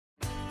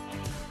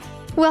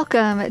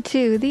Welcome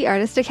to the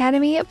Artist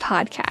Academy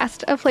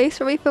podcast, a place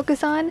where we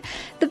focus on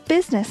the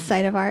business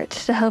side of art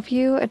to help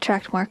you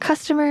attract more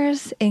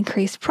customers,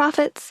 increase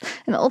profits,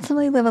 and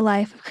ultimately live a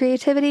life of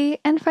creativity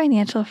and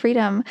financial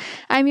freedom.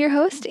 I'm your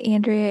host,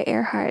 Andrea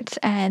Earhart,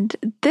 and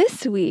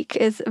this week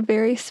is a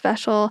very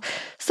special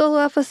solo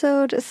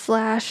episode /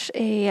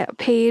 a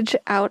page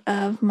out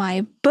of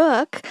my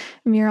book,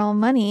 Mural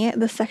Money.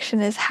 The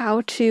section is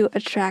How to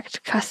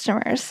Attract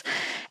Customers.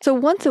 So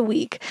once a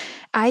week,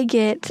 I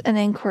get an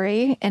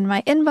inquiry in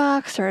my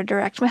inbox or a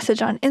direct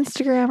message on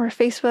Instagram or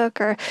Facebook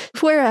or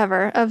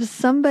wherever of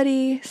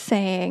somebody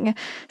saying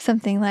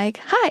something like,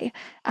 "Hi,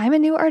 I'm a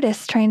new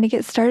artist trying to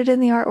get started in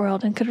the art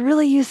world and could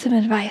really use some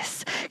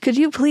advice. Could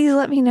you please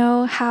let me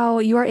know how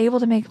you are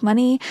able to make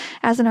money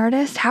as an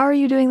artist? How are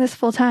you doing this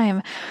full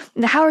time?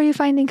 How are you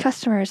finding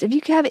customers? If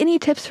you have any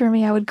tips for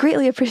me, I would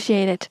greatly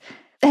appreciate it."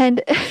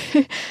 And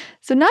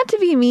so not to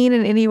be mean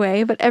in any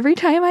way, but every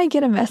time I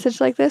get a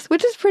message like this,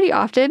 which is pretty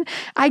often,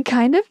 I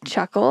kind of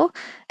chuckle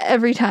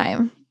every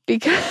time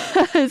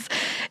because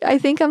I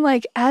think I'm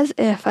like, as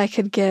if I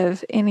could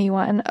give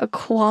anyone a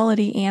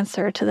quality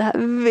answer to that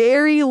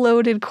very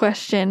loaded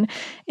question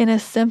in a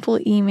simple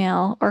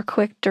email or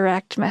quick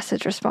direct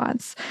message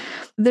response.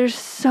 There's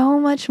so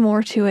much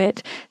more to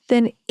it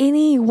than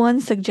any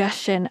one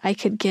suggestion I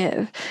could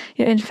give.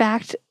 In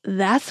fact,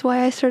 that's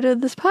why I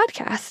started this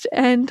podcast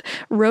and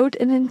wrote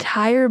an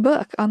entire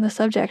book on the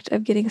subject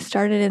of getting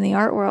started in the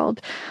art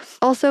world.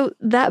 Also,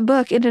 that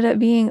book ended up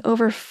being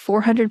over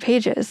 400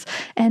 pages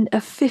and a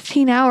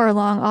 15-hour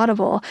long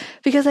Audible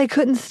because I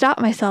couldn't stop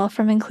myself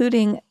from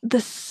including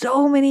the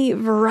so many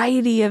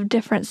variety of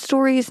different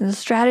stories and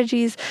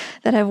strategies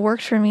that have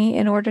worked for me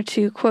in order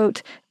to,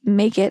 quote,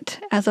 make it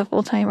as a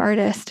full-time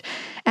artist.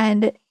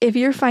 And if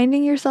you're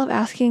finding yourself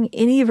asking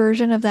any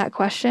version of that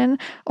question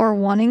or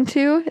wanting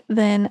to,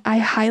 then I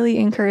highly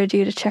encourage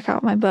you to check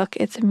out my book.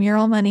 It's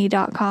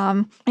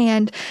muralmoney.com.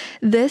 And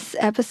this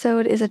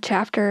episode is a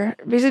chapter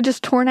basically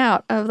just torn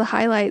out of the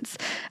highlights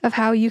of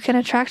how you can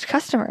attract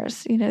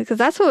customers, because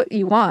that's what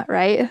you want,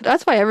 right?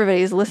 That's why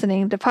everybody's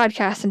listening to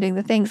podcasts and doing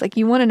the things. Like,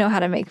 you want to know how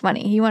to make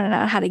money. You want to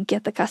know how to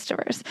get the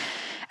customers.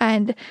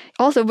 And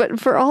also, but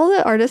for all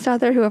the artists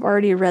out there who have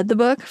already read the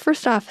book,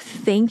 first off,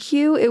 thank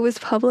you. It was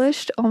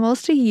published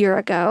almost a year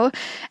ago.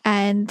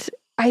 And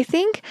I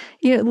think,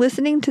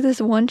 listening to this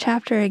one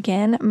chapter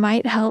again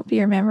might help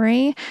your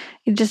memory.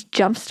 You just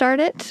jumpstart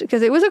it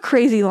because it was a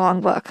crazy long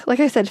book. Like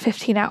I said,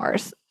 15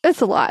 hours. It's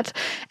a lot.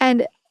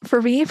 And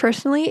for me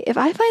personally, if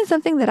I find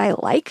something that I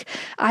like,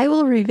 I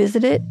will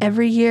revisit it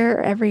every year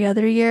or every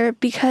other year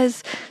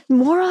because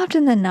more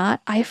often than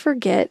not, I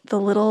forget the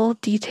little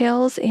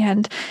details,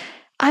 and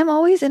I'm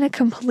always in a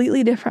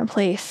completely different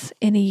place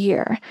in a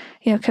year,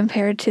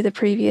 compared to the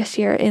previous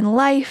year in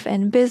life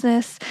and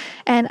business.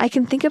 And I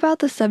can think about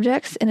the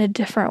subjects in a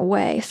different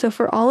way. So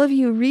for all of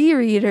you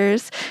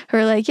rereaders who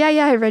are like, yeah,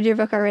 I read your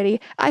book already,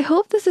 I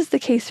hope this is the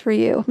case for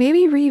you.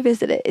 Maybe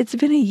revisit it. It's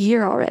been a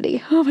year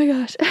already. Oh my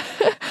gosh.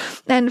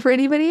 And for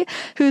anybody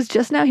who's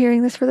just now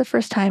hearing this for the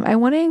first time, I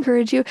want to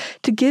encourage you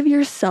to give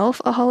yourself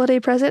a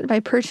holiday present by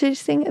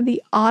purchasing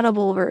the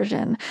Audible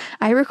version.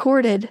 I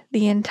recorded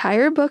the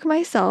entire book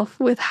myself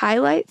with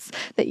highlights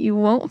that you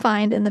won't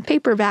find in the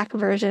paperback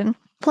version.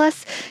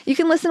 Plus, you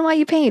can listen while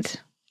you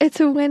paint. It's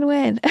a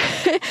win-win.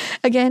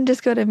 Again,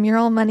 just go to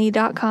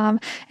muralmoney.com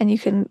and you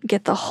can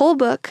get the whole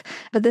book,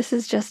 but this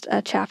is just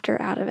a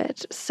chapter out of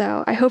it.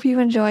 So I hope you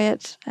enjoy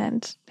it,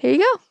 and here you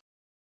go.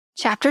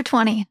 Chapter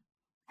 20,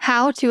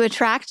 How to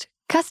Attract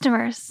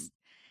Customers.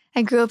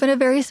 I grew up in a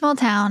very small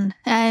town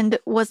and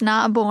was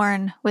not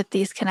born with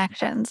these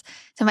connections.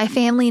 So my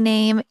family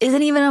name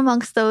isn't even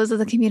amongst those of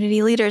the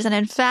community leaders. And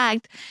in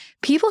fact,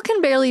 people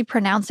can barely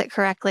pronounce it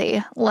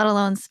correctly, let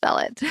alone spell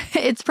it.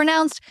 It's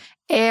pronounced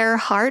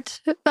Earhart,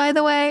 by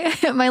the way.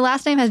 My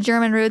last name has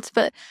German roots,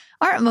 but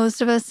aren't most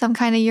of us some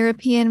kind of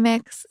European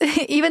mix?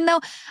 Even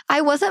though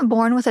I wasn't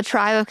born with a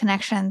tribe of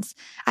connections,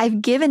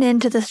 I've given in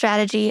to the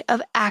strategy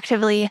of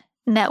actively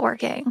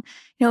networking.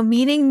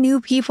 Meeting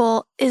new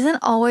people isn't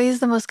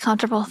always the most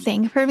comfortable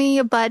thing for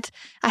me, but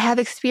I have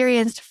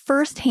experienced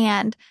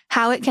firsthand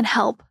how it can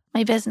help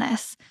my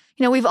business.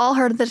 We've all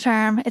heard the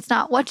term, it's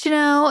not what you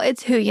know,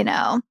 it's who you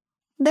know.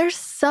 There's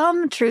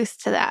some truth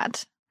to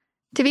that.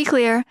 To be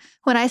clear,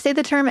 when I say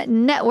the term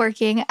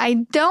networking,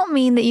 I don't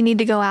mean that you need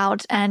to go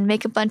out and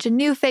make a bunch of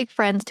new fake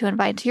friends to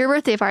invite to your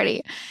birthday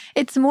party.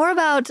 It's more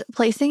about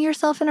placing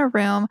yourself in a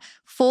room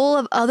full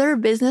of other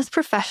business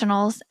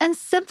professionals and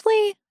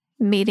simply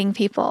meeting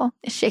people.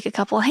 Shake a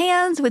couple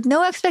hands with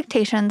no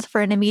expectations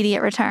for an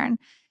immediate return.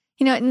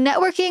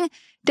 Networking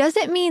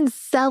doesn't mean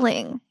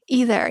selling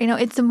either.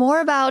 It's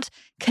more about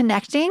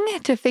connecting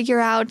to figure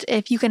out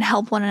if you can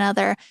help one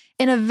another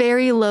in a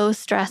very low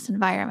stress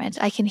environment.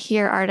 I can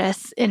hear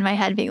artists in my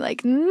head being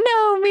like,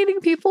 no, meeting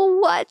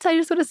people, what? I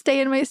just want to stay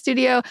in my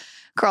studio.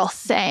 Girl,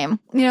 same.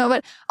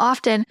 But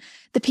often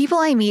the people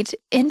I meet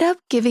end up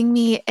giving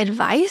me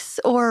advice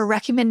or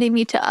recommending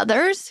me to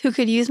others who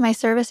could use my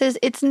services.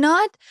 It's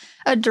not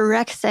a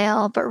direct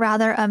sale, but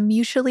rather a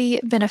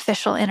mutually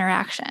beneficial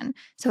interaction.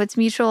 So it's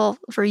mutual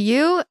for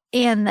you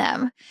and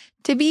them.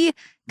 To be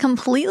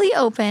completely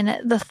open,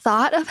 the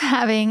thought of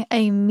having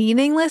a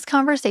meaningless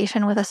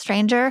conversation with a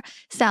stranger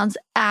sounds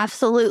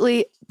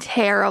absolutely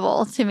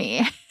terrible to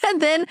me.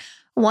 And then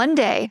one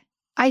day,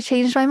 I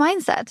changed my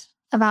mindset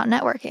about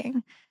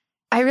networking.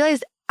 I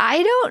realized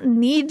I don't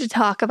need to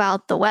talk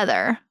about the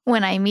weather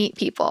when I meet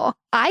people.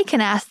 I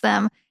can ask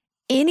them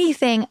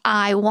anything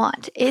I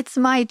want. It's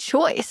my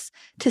choice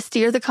to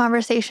steer the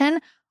conversation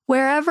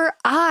wherever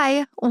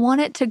I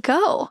want it to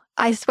go.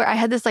 I swear I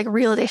had this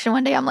realization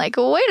one day. I'm like,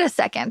 wait a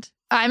second.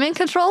 I'm in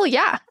control.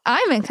 Yeah,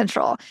 I'm in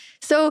control.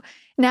 So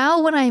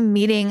now when I'm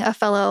meeting a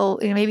fellow,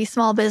 maybe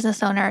small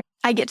business owner,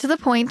 I get to the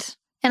point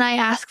and I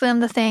ask them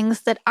the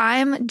things that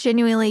I'm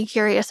genuinely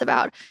curious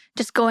about,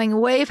 just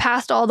going way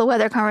past all the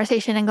weather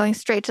conversation and going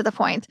straight to the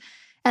point.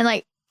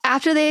 And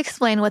after they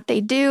explain what they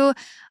do,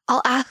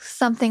 I'll ask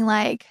something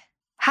like,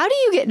 how do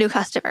you get new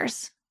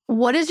customers?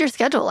 What is your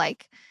schedule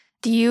like?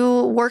 Do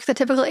you work the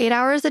typical 8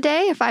 hours a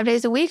day, 5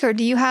 days a week, or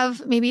do you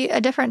have maybe a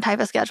different type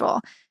of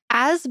schedule?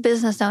 As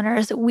business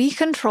owners, we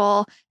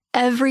control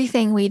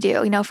everything we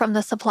do, from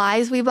the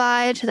supplies we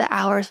buy to the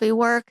hours we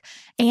work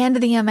and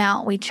the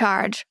amount we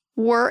charge.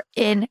 We're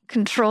in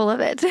control of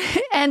it.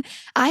 And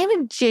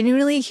I'm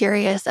genuinely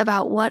curious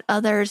about what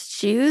others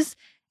choose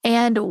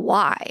and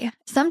why.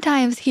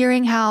 Sometimes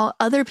hearing how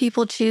other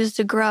people choose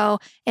to grow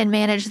and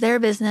manage their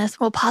business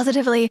will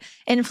positively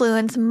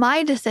influence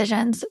my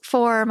decisions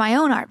for my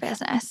own art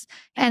business.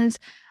 And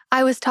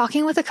I was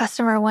talking with a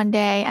customer one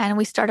day and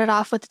we started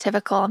off with the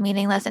typical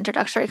meaningless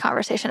introductory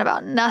conversation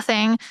about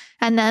nothing.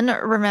 And then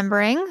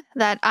remembering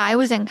that I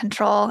was in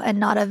control and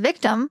not a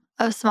victim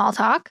of small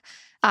talk,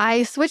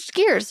 I switched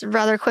gears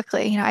rather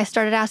quickly. I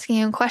started asking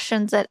him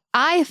questions that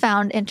I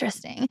found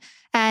interesting.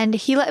 And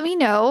he let me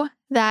know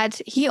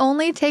that he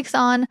only takes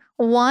on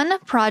one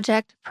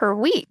project per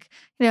week.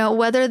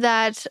 Whether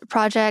that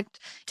project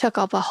took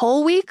up a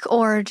whole week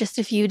or just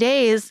a few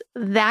days,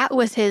 that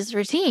was his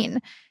routine.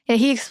 And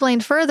he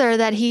explained further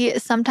that he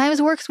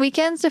sometimes works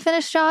weekends to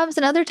finish jobs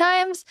and other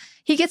times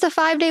he gets a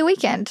 5-day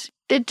weekend.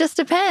 It just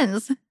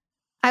depends.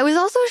 I was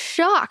also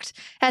shocked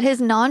at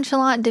his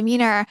nonchalant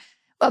demeanor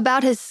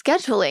about his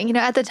scheduling.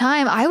 At the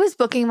time, I was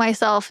booking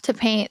myself to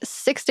paint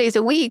 6 days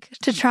a week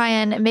to try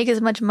and make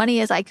as much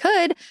money as I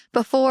could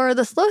before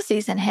the slow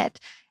season hit.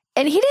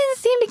 And he didn't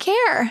seem to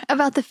care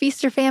about the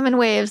feast or famine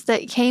waves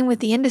that came with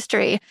the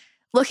industry.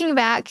 Looking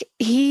back,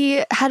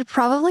 he had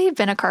probably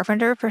been a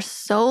carpenter for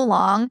so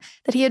long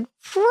that he had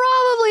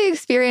probably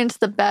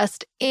experienced the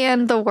best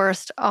and the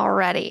worst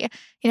already.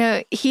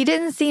 He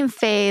didn't seem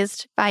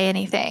fazed by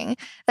anything.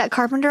 That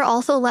carpenter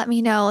also let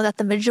me know that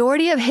the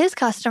majority of his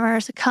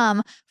customers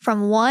come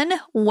from one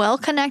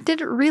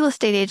well-connected real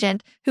estate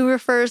agent who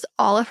refers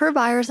all of her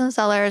buyers and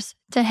sellers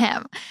to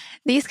him.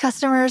 These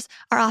customers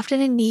are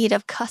often in need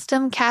of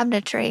custom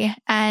cabinetry,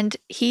 and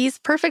he's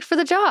perfect for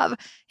the job.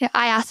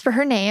 I asked for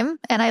her name,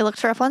 and I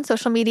looked her up on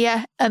social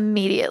media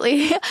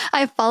immediately.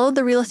 I followed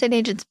the real estate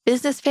agent's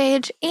business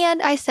page,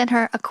 and I sent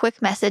her a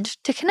quick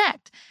message to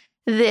connect.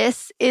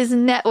 This is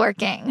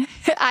networking.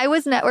 I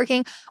was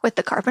networking with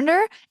the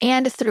carpenter,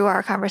 and through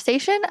our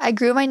conversation, I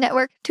grew my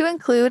network to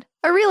include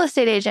a real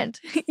estate agent.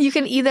 You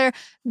can either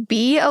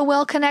be a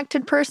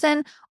well-connected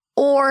person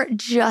or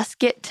just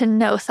get to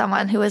know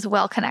someone who is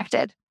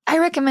well-connected. I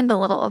recommend a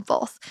little of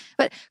both,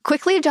 but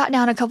quickly jot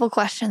down a couple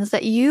questions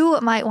that you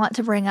might want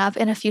to bring up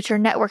in a future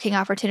networking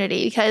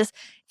opportunity, because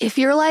if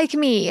you're like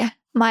me,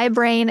 my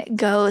brain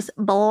goes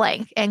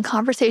blank and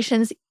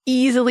conversations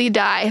easily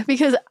die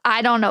because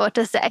I don't know what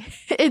to say.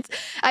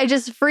 I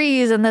just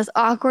freeze and this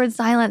awkward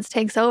silence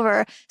takes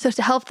over. So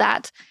to help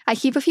that, I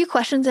keep a few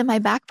questions in my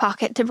back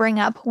pocket to bring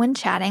up when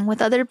chatting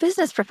with other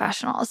business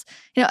professionals.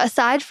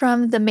 Aside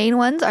from the main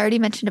ones I already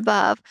mentioned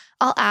above,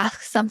 I'll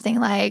ask something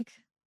like,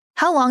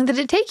 how long did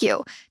it take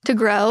you to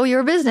grow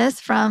your business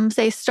from,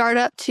 say,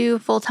 startup to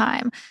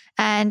full-time?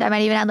 And I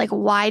might even add,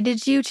 why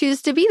did you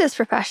choose to be this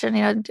profession?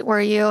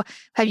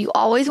 Have you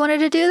always wanted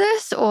to do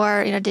this?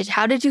 Or,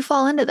 how did you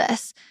fall into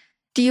this?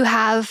 Do you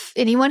have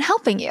anyone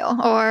helping you?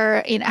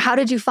 Or, how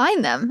did you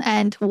find them?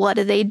 And what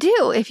do they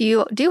do if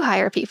you do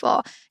hire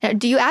people?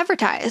 Do you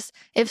advertise?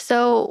 If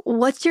so,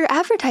 what's your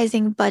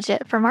advertising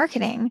budget for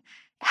marketing?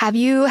 Have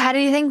you had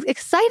anything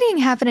exciting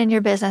happen in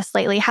your business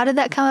lately? How did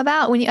that come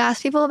about? When you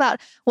ask people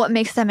about what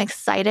makes them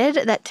excited,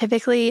 that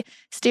typically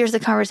steers the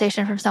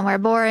conversation from somewhere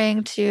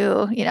boring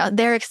to,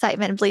 their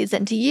excitement bleeds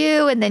into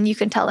you, and then you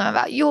can tell them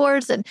about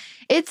yours. And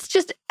it's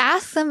just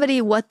ask somebody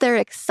what they're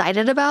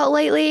excited about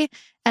lately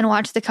and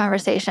watch the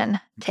conversation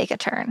take a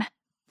turn.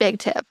 Big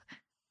tip.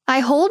 I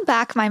hold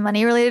back my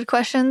money-related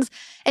questions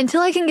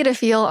until I can get a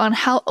feel on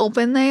how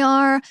open they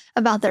are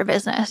about their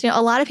business.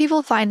 A lot of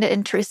people find it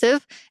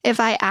intrusive if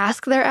I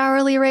ask their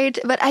hourly rate,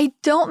 but I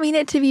don't mean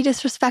it to be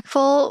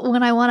disrespectful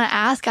when I want to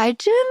ask. I'm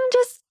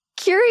just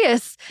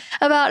curious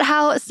about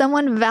how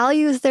someone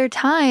values their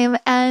time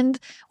and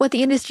what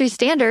the industry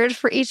standard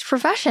for each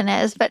profession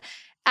is. But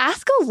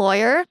ask a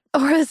lawyer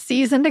or a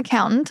seasoned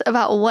accountant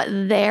about what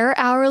their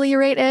hourly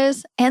rate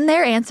is, and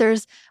their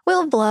answers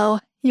will blow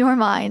your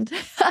mind.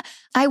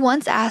 I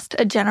once asked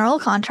a general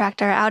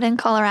contractor out in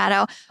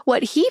Colorado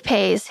what he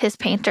pays his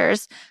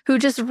painters who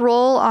just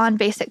roll on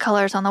basic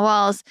colors on the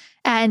walls,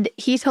 and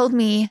he told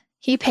me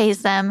he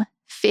pays them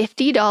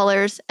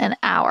 $50 an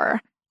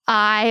hour.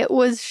 I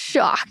was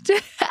shocked.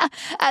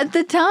 At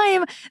the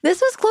time,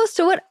 this was close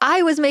to what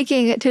I was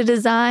making to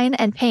design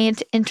and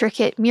paint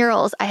intricate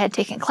murals. I had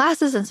taken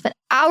classes and spent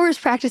hours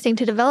practicing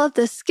to develop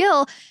this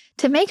skill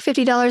to make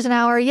 $50 an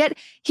hour, yet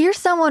here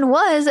someone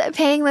was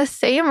paying the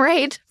same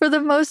rate for the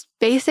most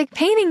basic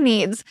painting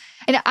needs.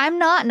 And I'm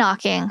not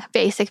knocking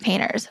basic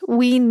painters.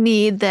 We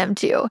need them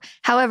too.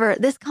 However,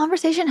 this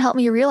conversation helped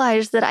me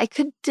realize that I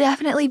could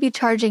definitely be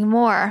charging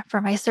more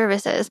for my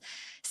services.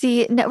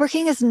 See,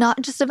 networking is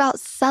not just about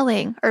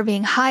selling or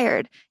being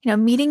hired.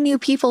 Meeting new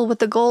people with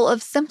the goal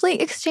of simply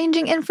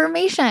exchanging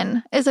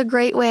information is a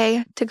great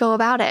way to go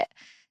about it.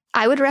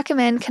 I would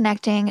recommend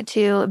connecting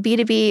to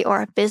B2B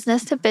or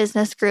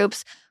business-to-business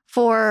groups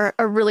for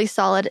a really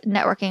solid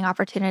networking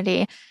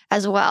opportunity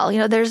as well.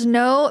 There's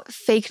no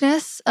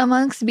fakeness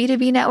amongst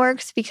B2B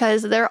networks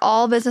because they're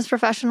all business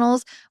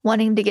professionals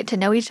wanting to get to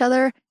know each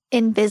other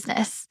in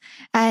business.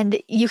 And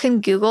you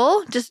can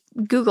just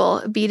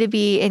Google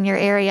B2B in your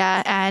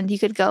area, and you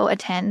could go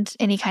attend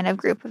any kind of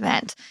group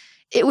event.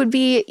 It would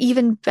be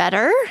even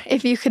better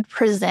if you could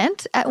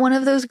present at one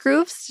of those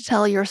groups to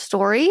tell your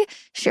story,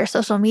 share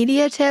social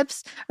media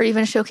tips, or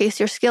even showcase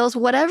your skills.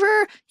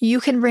 Whatever you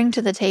can bring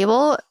to the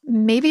table,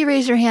 maybe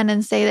raise your hand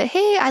and say that,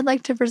 hey, I'd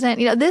like to present.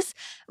 This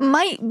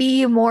might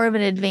be more of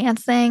an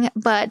advanced thing,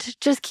 but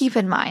just keep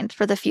in mind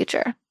for the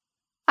future.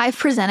 I've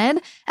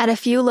presented at a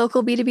few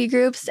local B2B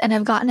groups and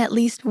have gotten at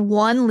least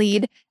one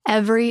lead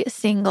every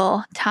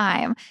single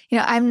time.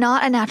 I'm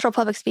not a natural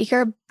public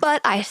speaker,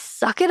 but I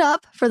suck it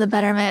up for the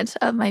betterment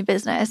of my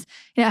business.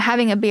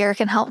 Having a beer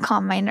can help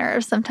calm my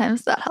nerves.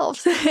 Sometimes that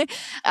helps.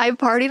 I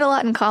partied a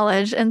lot in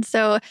college, and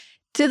so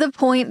to the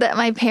point that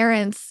my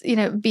parents,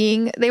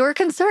 they were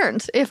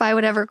concerned if I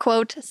would ever,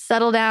 quote,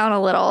 settle down a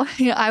little.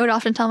 I would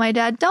often tell my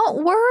dad,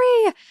 don't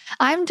worry,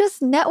 I'm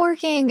just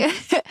networking.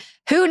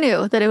 Who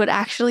knew that it would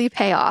actually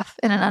pay off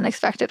in an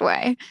unexpected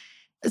way?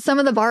 Some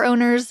of the bar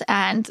owners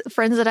and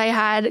friends that I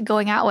had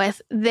going out with,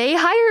 they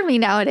hire me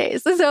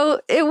nowadays. So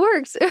it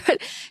works.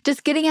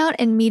 Just getting out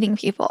and meeting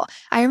people.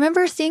 I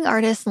remember seeing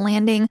artists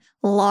landing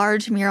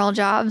large mural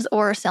jobs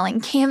or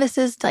selling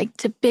canvases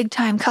to big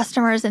time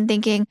customers and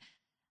thinking,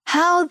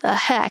 how the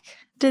heck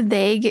did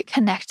they get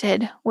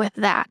connected with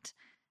that?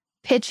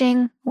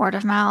 Pitching, word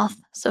of mouth,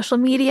 social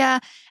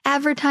media,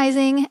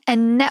 advertising,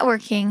 and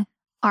networking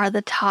are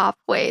the top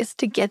ways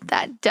to get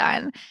that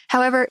done.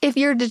 However, if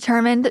you're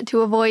determined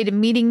to avoid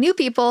meeting new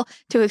people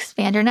to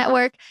expand your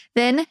network,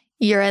 then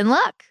you're in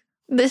luck.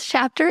 This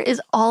chapter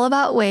is all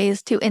about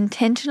ways to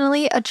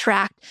intentionally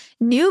attract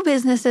new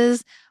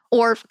businesses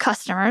or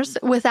customers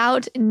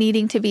without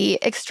needing to be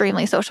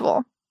extremely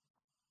sociable.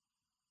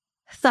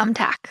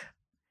 Thumbtack.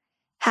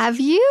 Have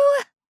you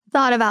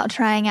thought about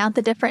trying out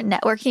the different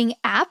networking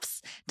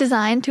apps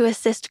designed to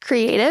assist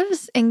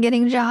creatives in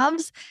getting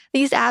jobs?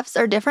 These apps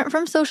are different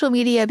from social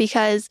media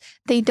because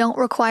they don't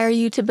require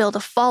you to build a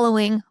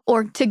following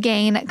or to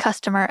gain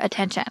customer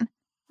attention.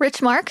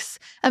 Rich Marks,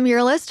 a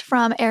muralist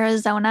from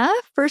Arizona,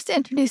 first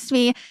introduced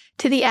me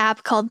to the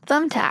app called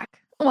Thumbtack.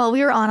 While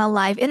we were on a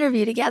live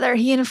interview together,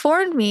 he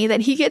informed me that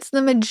he gets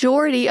the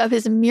majority of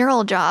his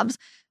mural jobs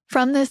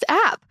from this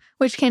app,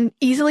 which can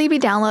easily be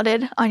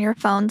downloaded on your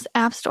phone's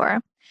app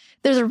store.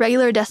 There's a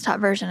regular desktop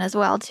version as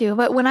well, too.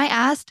 But when I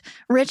asked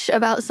Rich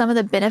about some of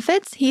the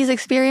benefits he's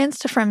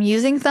experienced from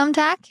using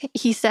Thumbtack,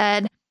 he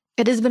said,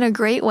 it has been a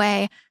great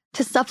way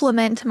to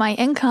supplement my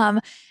income,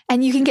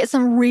 and you can get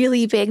some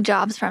really big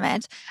jobs from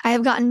it. I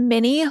have gotten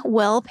many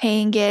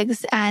well-paying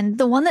gigs, and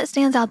the one that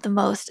stands out the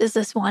most is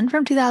this one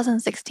from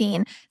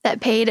 2016 that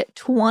paid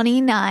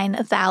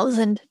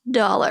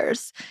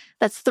 $29,000.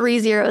 That's 3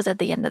 zeros at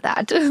the end of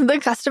that. The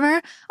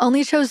customer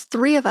only chose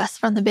 3 of us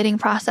from the bidding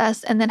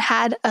process and then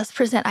had us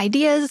present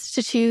ideas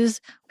to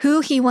choose who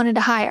he wanted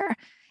to hire.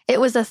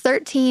 It was a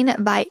 13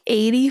 by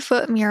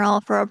 80-foot mural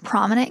for a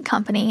prominent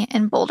company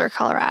in Boulder,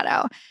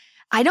 Colorado.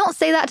 I don't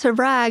say that to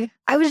brag.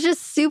 I was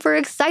just super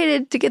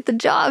excited to get the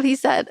job, he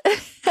said.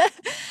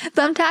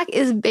 Thumbtack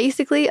is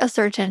basically a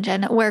search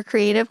engine where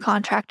creative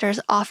contractors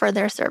offer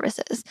their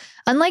services.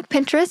 Unlike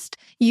Pinterest,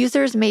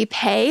 users may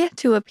pay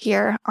to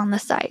appear on the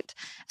site.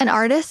 An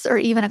artist or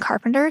even a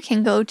carpenter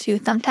can go to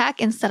Thumbtack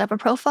and set up a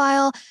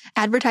profile,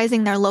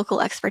 advertising their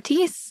local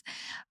expertise.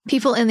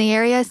 People in the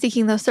area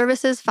seeking those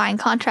services find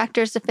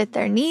contractors to fit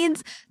their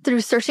needs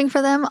through searching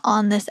for them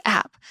on this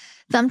app.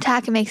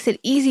 Thumbtack makes it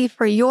easy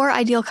for your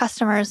ideal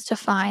customers to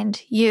find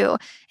you.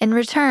 In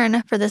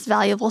return for this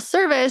valuable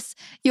service,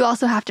 you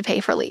also have to pay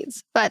for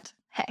leads. But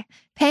hey,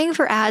 paying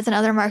for ads and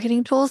other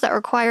marketing tools that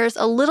requires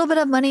a little bit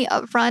of money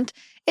upfront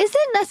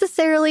isn't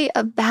necessarily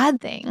a bad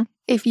thing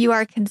if you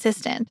are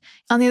consistent.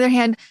 On the other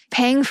hand,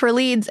 paying for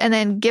leads and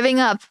then giving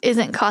up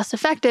isn't cost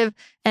effective,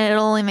 and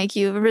it'll only make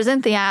you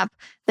resent the app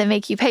that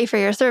make you pay for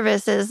your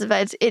services.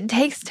 But it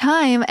takes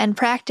time and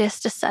practice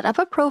to set up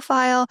a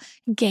profile,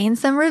 gain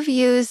some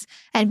reviews,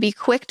 and be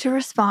quick to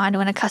respond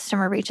when a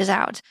customer reaches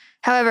out.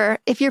 However,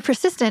 if you're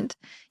persistent,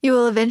 you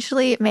will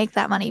eventually make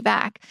that money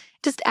back.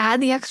 Just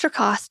add the extra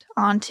cost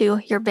onto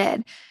your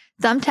bid.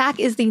 Thumbtack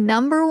is the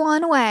number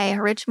one way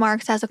Rich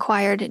Marks has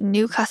acquired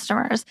new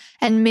customers,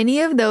 and many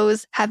of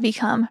those have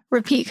become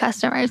repeat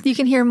customers. You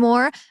can hear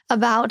more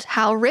about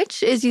how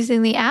Rich is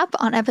using the app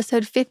on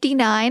episode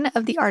 59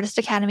 of the Artist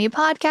Academy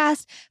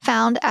podcast,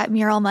 found at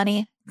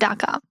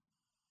muralmoney.com.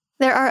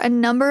 There are a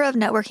number of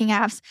networking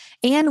apps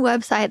and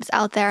websites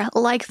out there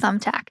like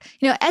Thumbtack.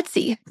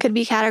 Etsy could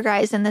be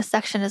categorized in this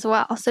section as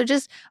well. So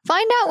just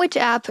find out which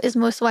app is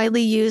most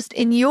widely used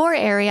in your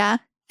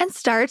area and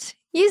start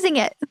using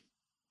it.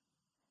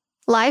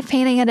 Live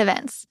painting at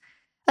events.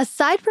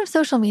 Aside from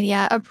social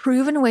media, a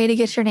proven way to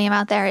get your name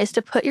out there is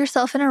to put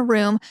yourself in a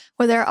room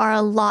where there are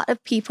a lot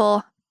of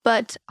people,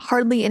 but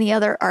hardly any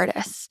other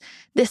artists.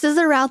 This is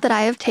a route that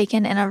I have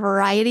taken in a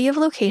variety of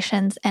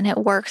locations, and it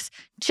works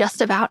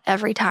just about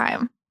every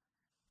time.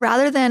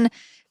 Rather than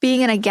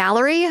being in a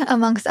gallery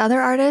amongst other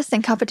artists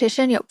in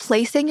competition,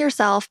 placing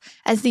yourself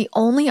as the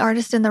only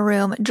artist in the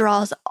room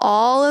draws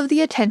all of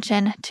the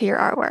attention to your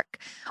artwork.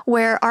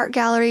 Where art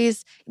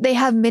galleries, they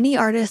have many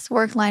artists'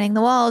 work lining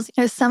the walls.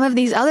 Some of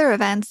these other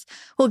events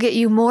will get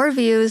you more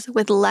views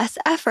with less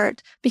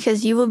effort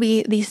because you will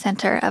be the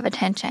center of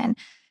attention.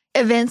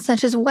 Events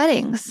such as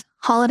weddings,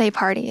 holiday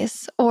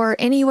parties, or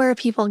anywhere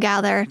people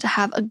gather to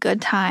have a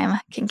good time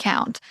can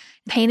count.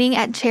 Painting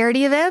at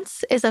charity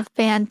events is a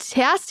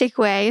fantastic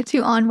way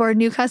to onboard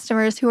new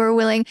customers who are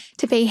willing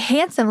to pay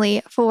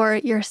handsomely for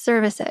your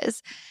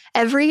services.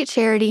 Every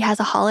charity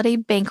has a holiday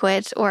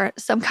banquet or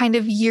some kind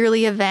of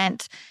yearly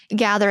event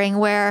gathering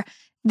where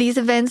these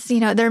events,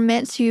 they're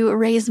meant to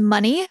raise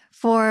money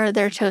for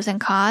their chosen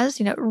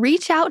cause.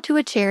 Reach out to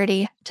a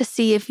charity to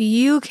see if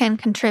you can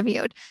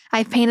contribute.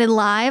 I've painted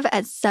live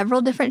at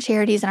several different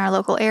charities in our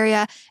local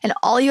area, and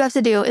all you have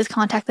to do is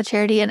contact the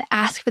charity and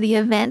ask for the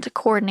event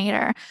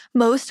coordinator.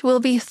 Most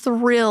will be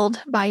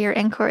thrilled by your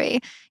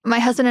inquiry. My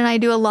husband and I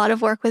do a lot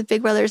of work with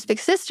Big Brothers Big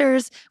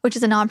Sisters, which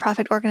is a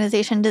nonprofit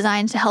organization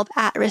designed to help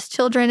at-risk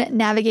children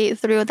navigate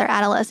through their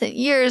adolescent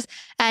years.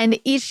 And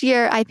each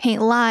year I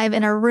paint live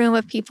in a room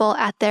of people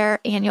at their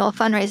annual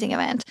fundraising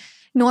event.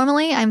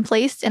 Normally, I'm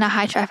placed in a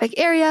high-traffic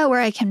area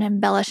where I can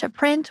embellish a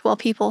print while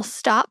people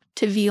stop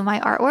to view my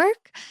artwork.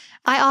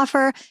 I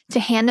offer to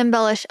hand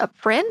embellish a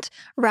print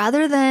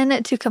rather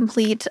than to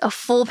complete a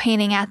full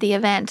painting at the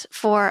event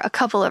for a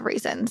couple of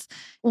reasons.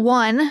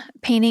 One,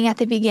 painting at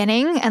the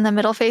beginning and the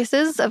middle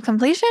phases of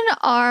completion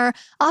are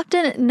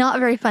often not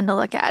very fun to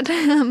look at.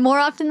 More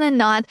often than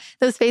not,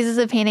 those phases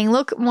of painting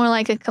look more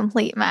like a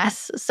complete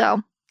mess.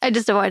 So I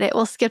just avoid it.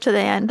 We'll skip to the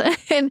end.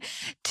 And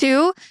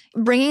two,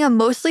 bringing a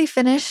mostly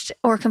finished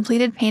or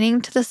completed painting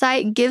to the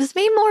site gives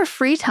me more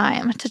free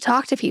time to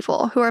talk to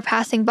people who are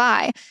passing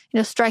by,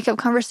 strike up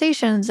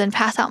conversations and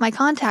pass out my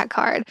contact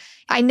card.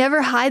 I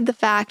never hide the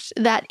fact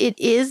that it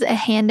is a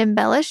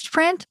hand-embellished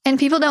print, and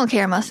people don't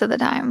care most of the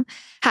time.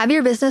 Have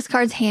your business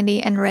cards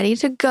handy and ready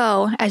to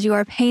go as you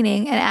are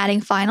painting and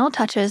adding final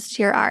touches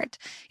to your art.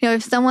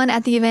 If someone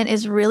at the event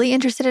is really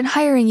interested in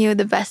hiring you,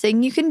 the best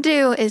thing you can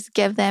do is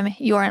give them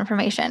your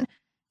information.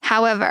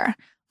 However,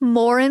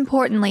 more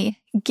importantly,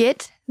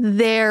 get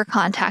their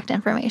contact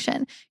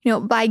information.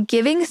 By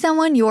giving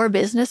someone your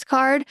business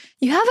card,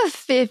 you have a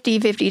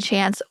 50-50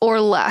 chance or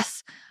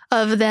less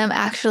of them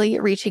actually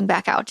reaching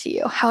back out to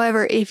you.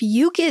 However, if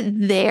you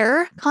get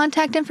their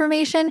contact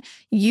information,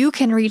 you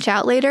can reach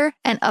out later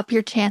and up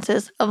your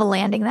chances of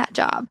landing that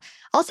job.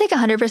 I'll take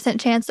 100%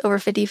 chance over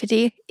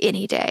 50-50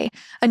 any day.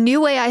 A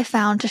new way I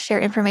found to share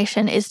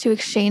information is to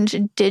exchange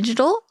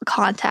digital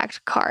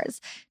contact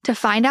cards. To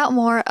find out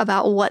more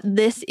about what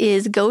this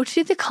is, go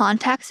to the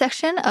contact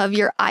section of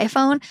your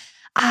iPhone.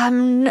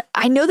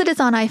 I know that it's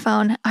on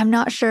iPhone. I'm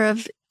not sure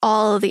of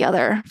all of the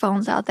other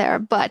phones out there.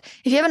 But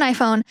if you have an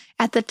iPhone,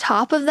 at the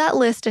top of that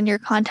list in your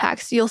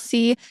contacts, you'll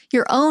see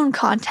your own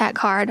contact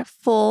card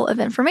full of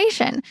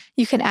information.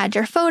 You can add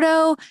your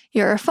photo,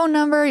 your phone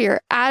number, your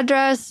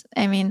address.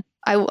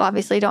 I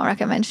obviously don't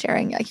recommend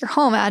sharing your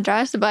home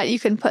address, but you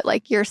can put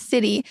your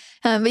city,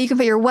 but you can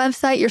put your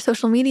website, your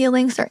social media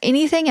links, or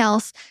anything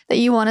else that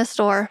you want to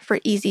store for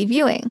easy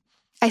viewing.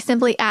 I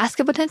simply ask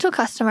a potential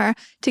customer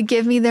to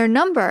give me their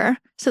number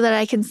so that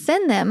I can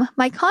send them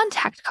my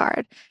contact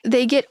card.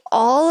 They get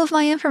all of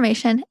my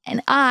information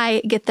and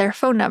I get their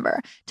phone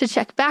number to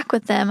check back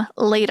with them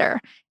later.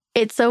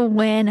 It's a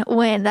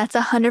win-win. That's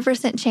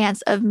 100%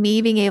 chance of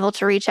me being able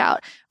to reach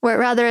out. Where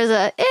rather is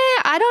I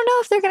don't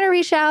know if they're going to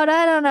reach out.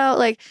 I don't know.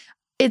 Like,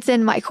 it's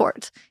in my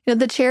court.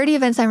 The charity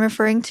events I'm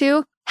referring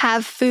to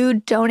have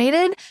food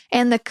donated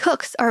and the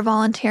cooks are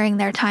volunteering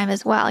their time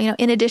as well.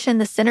 In addition,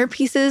 the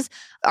centerpieces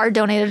are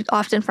donated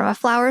often from a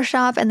flower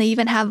shop, and they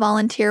even have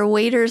volunteer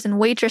waiters and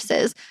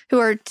waitresses who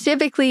are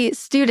typically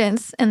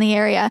students in the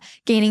area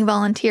gaining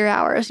volunteer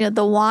hours.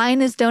 The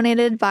wine is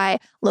donated by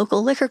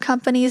local liquor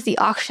companies. The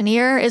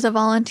auctioneer is a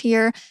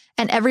volunteer,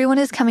 and everyone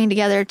is coming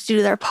together to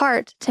do their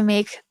part to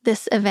make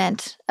this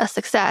event a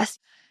success.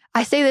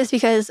 I say this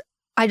because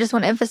I just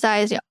want to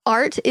emphasize,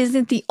 art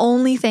isn't the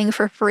only thing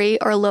for free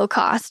or low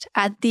cost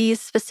at these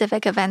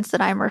specific events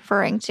that I'm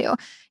referring to.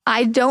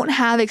 I don't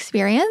have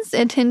experience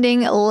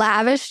attending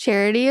lavish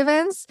charity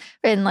events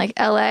in like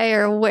LA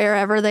or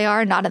wherever they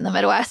are, not in the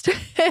Midwest,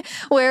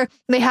 where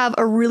they have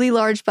a really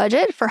large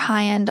budget for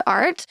high-end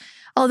art.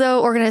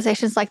 Although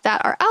organizations like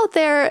that are out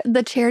there,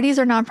 the charities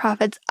or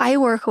nonprofits I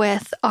work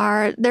with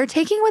they're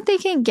taking what they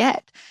can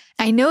get.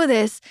 I know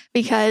this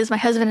because my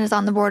husband is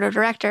on the board of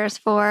directors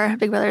for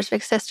Big Brothers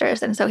Big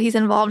Sisters, and so he's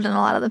involved in a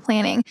lot of the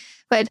planning.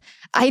 But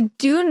I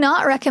do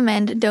not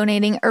recommend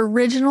donating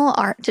original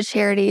art to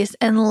charities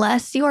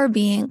unless you are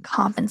being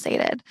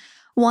compensated.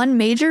 One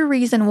major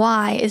reason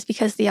why is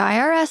because the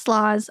IRS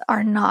laws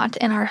are not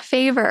in our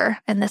favor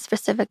in this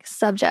specific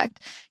subject.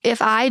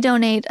 If I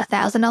donate a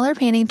 $1,000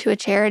 painting to a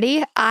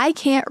charity, I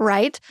can't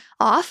write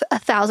off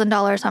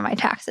 $1,000 on my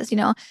taxes.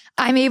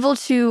 I'm able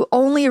to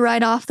only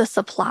write off the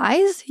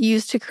supplies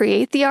used to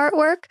create the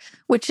artwork,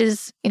 which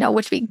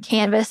would be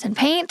canvas and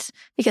paint,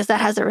 because that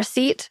has a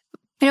receipt.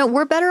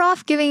 We're better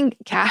off giving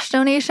cash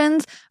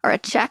donations or a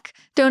check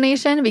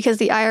donation because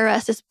the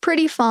IRS is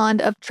pretty fond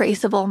of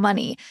traceable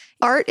money.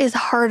 Art is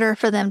harder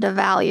for them to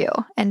value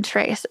and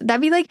trace.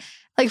 That'd be like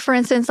for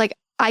instance,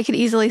 I could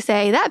easily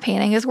say that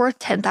painting is worth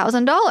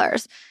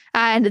 $10,000.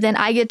 And then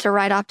I get to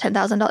write off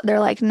 $10,000. They're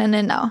like,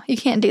 no, you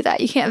can't do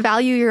that. You can't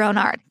value your own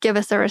art. Give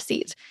us a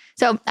receipt.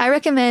 So I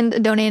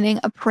recommend donating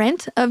a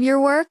print of your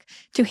work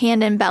to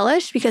Hand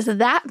Embellish because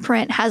that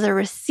print has a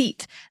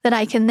receipt that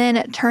I can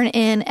then turn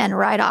in and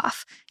write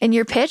off. In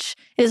your pitch,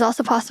 it is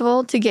also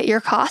possible to get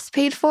your costs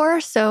paid for.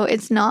 So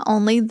it's not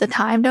only the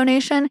time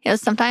donation.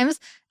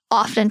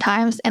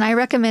 Oftentimes, and I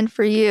recommend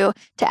for you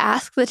to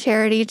ask the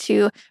charity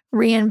to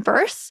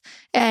reimburse,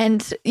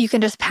 and you can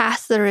just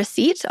pass the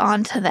receipt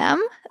on to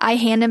them. I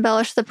hand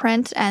embellish the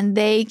print and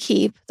they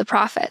keep the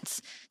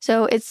profits.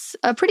 So it's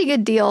a pretty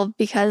good deal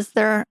because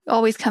they're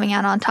always coming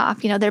out on top.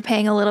 They're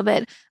paying a little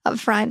bit up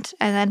front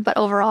but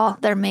overall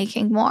they're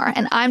making more.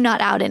 And I'm not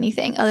out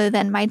anything other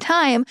than my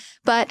time,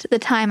 but the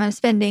time I'm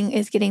spending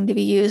is getting to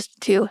be used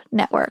to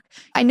network.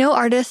 I know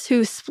artists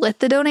who split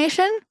the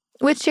donation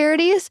with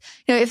charities.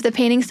 If the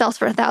painting sells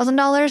for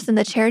 $1,000, then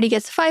the charity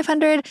gets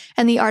 $500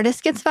 and the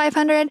artist gets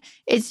 $500.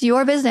 It's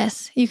your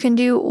business. You can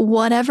do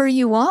whatever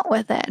you want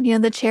with it.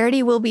 The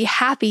charity will be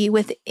happy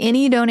with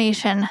any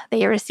donation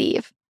they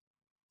receive.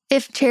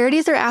 If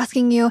charities are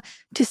asking you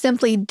to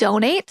simply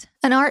donate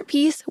an art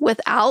piece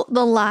without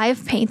the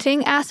live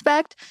painting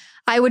aspect,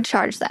 I would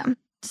charge them.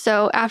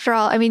 So after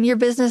all, your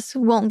business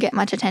won't get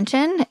much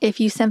attention if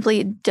you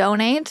simply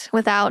donate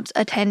without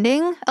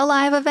attending a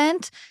live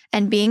event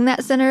and being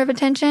that center of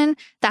attention.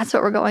 That's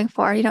what we're going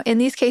for. In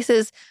these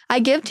cases, I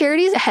give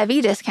charities a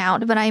heavy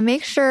discount, but I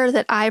make sure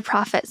that I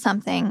profit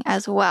something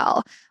as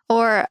well.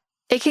 Or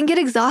it can get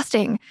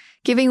exhausting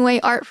giving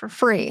away art for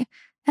free.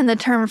 And the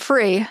term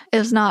free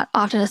is not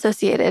often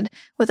associated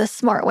with a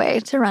smart way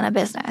to run a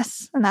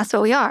business. And that's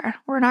what we are.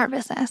 We're an art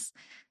business.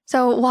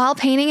 So while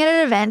painting at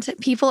an event,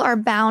 people are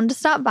bound to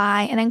stop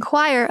by and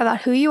inquire about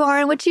who you are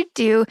and what you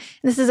do.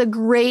 This is a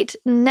great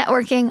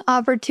networking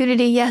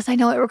opportunity. Yes, I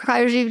know it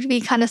requires you to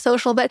be kind of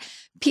social, but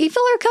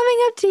people are coming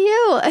up to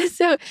you.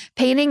 So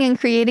painting and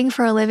creating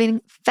for a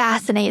living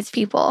fascinates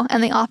people,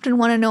 and they often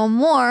want to know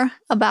more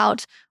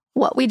about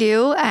what we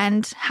do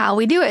and how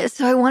we do it.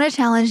 So I want to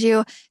challenge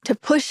you to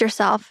push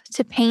yourself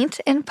to paint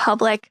in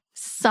public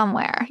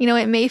somewhere.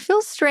 It may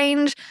feel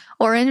strange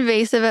or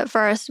invasive at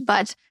first,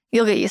 but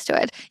you'll get used to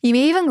it. You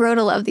may even grow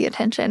to love the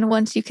attention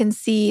once you can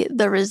see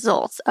the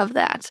results of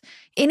that.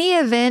 Any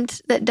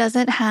event that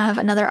doesn't have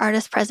another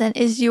artist present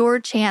is your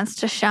chance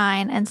to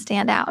shine and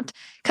stand out.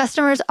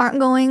 Customers aren't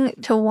going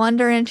to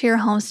wander into your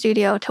home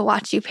studio to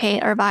watch you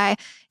paint or buy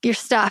your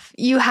stuff.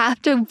 You have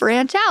to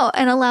branch out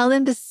and allow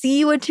them to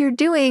see what you're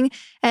doing,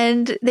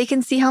 and they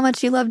can see how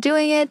much you love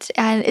doing it.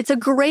 And it's a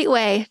great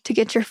way to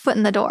get your foot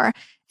in the door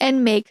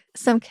and make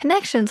some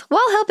connections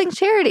while helping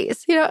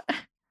charities.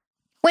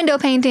 Window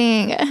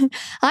painting.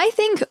 I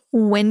think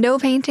window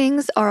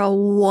paintings are a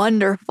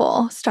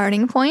wonderful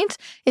starting point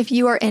if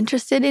you are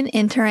interested in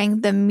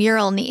entering the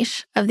mural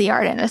niche of the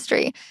art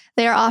industry.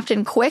 They are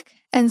often quick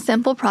and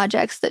simple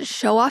projects that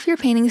show off your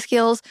painting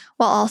skills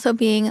while also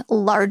being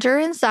larger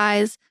in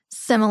size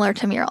similar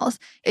to murals.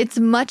 It's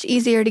much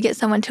easier to get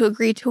someone to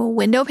agree to a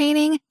window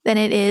painting than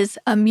it is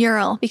a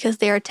mural because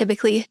they are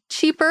typically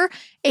cheaper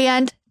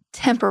and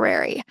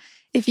temporary.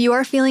 If you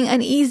are feeling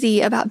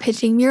uneasy about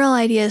pitching mural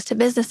ideas to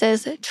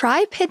businesses,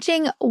 try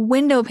pitching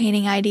window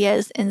painting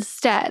ideas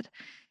instead.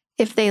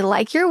 If they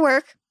like your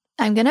work,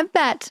 I'm going to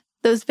bet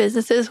those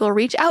businesses will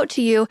reach out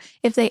to you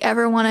if they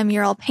ever want a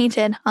mural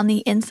painted on the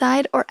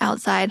inside or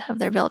outside of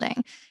their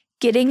building.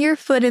 Getting your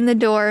foot in the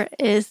door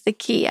is the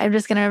key. I'm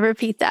just going to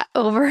repeat that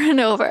over and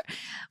over.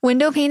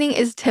 Window painting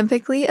is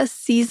typically a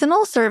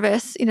seasonal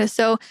service,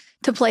 so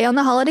to play on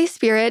the holiday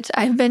spirit,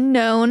 I've been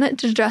known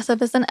to dress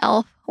up as an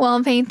elf while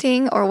I'm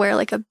painting or wear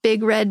like a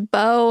big red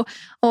bow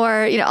or,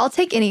 I'll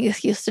take any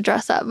excuse to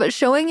dress up. But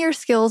showing your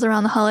skills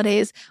around the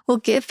holidays will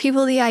give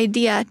people the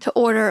idea to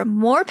order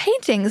more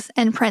paintings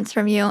and prints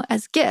from you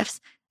as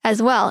gifts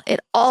as well. It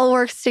all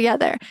works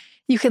together.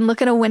 You can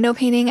look at a window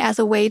painting as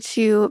a way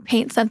to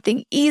paint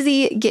something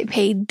easy, get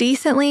paid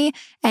decently,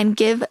 and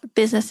give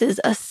businesses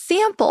a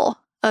sample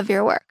of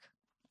your work.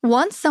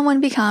 Once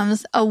someone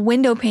becomes a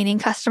window painting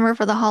customer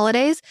for the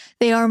holidays,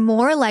 they are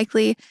more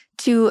likely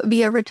to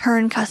be a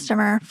return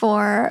customer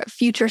for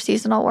future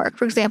seasonal work.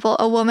 For example,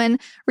 a woman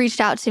reached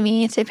out to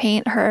me to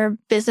paint her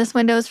business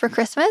windows for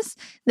Christmas.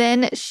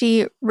 Then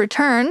she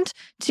returned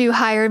to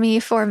hire me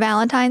for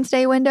Valentine's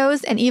Day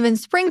windows and even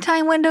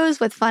springtime windows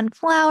with fun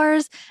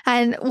flowers.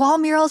 And while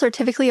murals are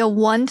typically a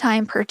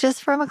one-time purchase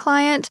from a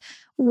client,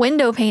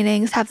 window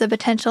paintings have the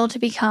potential to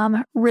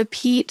become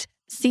repeat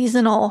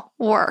seasonal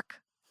work.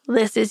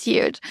 This is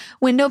huge.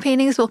 Window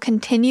paintings will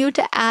continue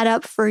to add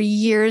up for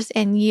years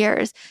and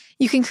years.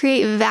 You can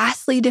create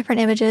vastly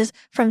different images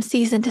from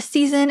season to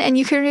season, and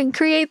you can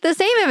create the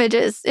same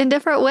images in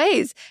different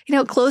ways.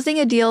 Closing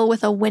a deal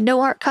with a window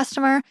art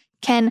customer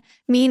can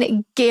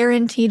mean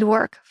guaranteed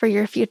work for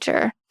your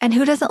future. And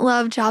who doesn't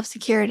love job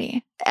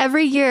security?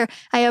 Every year,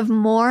 I have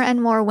more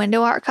and more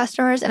window art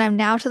customers, and I'm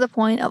now to the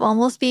point of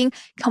almost being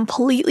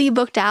completely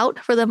booked out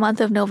for the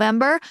month of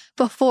November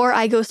before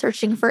I go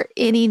searching for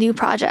any new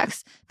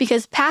projects,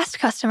 because past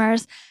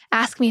customers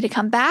ask me to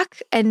come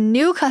back and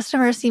new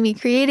customers see me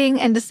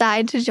creating and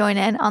decide to join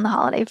in on the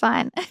holiday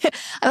fun.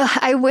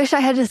 I wish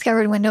I had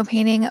discovered window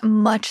painting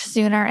much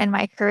sooner in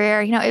my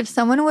career. If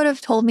someone would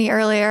have told me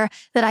earlier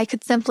that I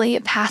could simply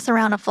pass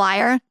around a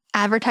flyer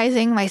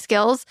advertising my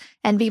skills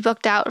and be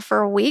booked out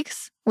for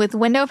weeks with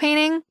window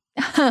painting,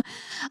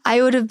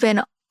 I would have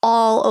been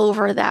all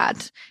over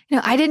that.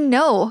 I didn't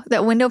know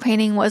that window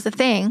painting was a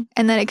thing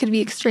and that it could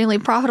be extremely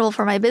profitable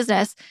for my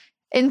business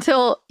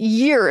until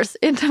years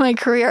into my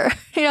career.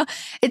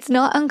 It's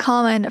not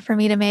uncommon for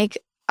me to make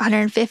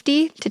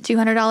 $150 to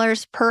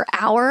 $200 per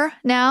hour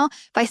now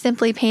by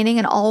simply painting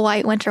an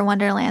all-white winter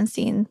wonderland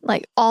scene,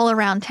 like all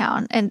around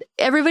town. And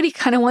everybody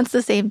kind of wants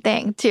the same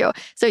thing too.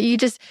 So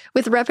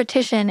with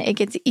repetition, it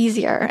gets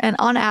easier. And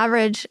on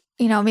average,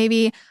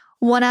 maybe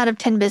 1 out of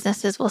 10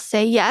 businesses will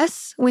say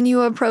yes when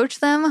you approach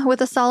them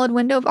with a solid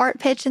window art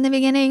pitch in the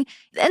beginning.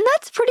 And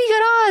that's pretty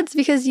good odds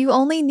because you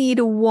only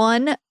need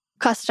one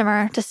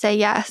customer to say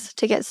yes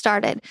to get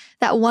started.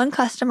 That one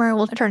customer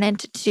will turn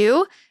into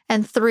 2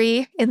 and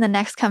 3 in the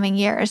next coming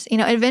years.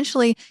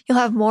 Eventually you'll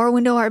have more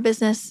window art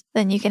business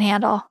than you can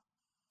handle,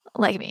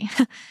 like me.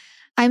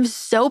 I'm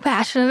so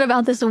passionate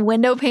about this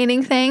window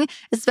painting thing,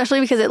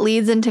 especially because it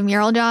leads into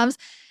mural jobs,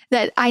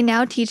 that I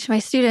now teach my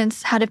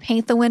students how to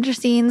paint the winter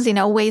scenes,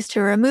 ways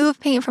to remove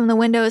paint from the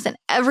windows and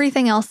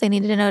everything else they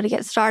need to know to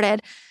get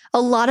started. A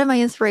lot of my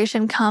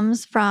inspiration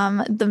comes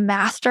from the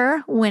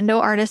master window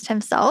artist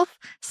himself,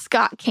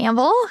 Scott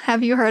Campbell.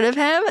 Have you heard of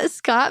him?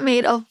 Scott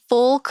made a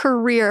full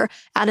career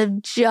out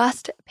of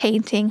just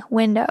painting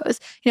windows.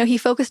 He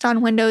focused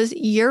on windows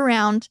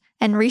year-round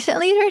and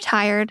recently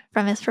retired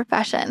from his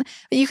profession.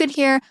 But you could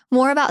hear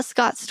more about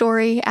Scott's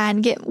story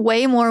and get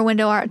way more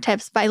window art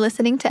tips by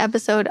listening to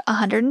episode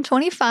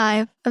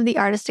 125 of the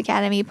Artist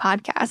Academy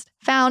podcast,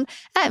 found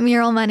at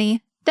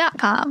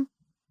muralmoney.com.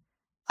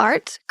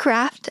 Art,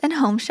 craft, and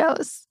home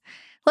shows.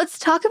 Let's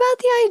talk about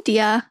the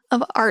idea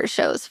of art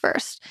shows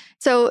first.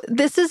 So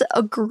this is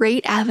a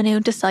great avenue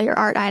to sell your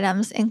art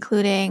items,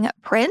 including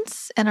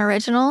prints and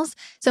originals.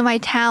 So my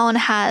town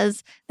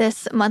has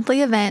this monthly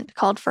event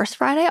called First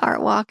Friday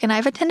Art Walk, and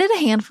I've attended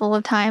a handful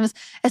of times,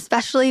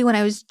 especially when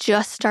I was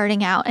just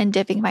starting out and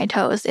dipping my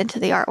toes into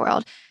the art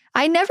world.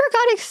 I never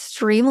got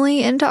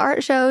extremely into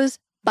art shows,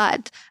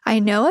 but I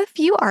know a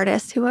few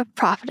artists who have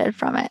profited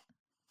from it.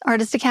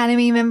 Artist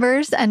Academy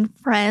members and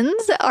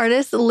friends,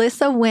 artists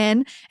Lissa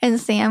Wynn and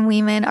Sam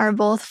Weeman are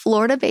both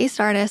Florida-based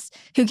artists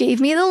who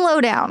gave me the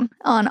lowdown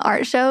on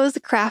art shows,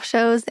 craft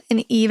shows,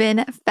 and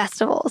even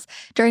festivals.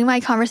 During my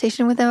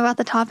conversation with them about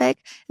the topic,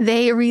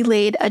 they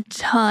relayed a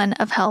ton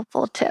of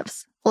helpful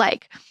tips,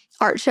 like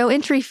art show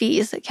entry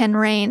fees can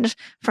range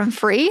from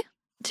free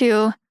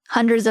to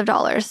hundreds of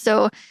dollars.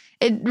 So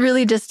it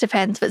really just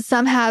depends, but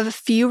some have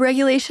few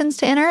regulations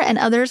to enter and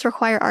others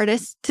require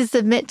artists to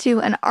submit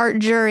to an art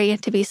jury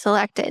to be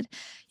selected.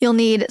 You'll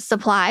need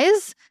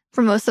supplies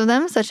for most of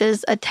them, such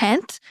as a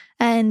tent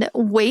and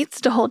weights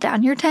to hold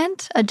down your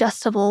tent,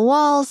 adjustable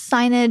walls,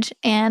 signage,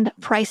 and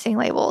pricing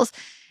labels.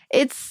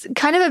 It's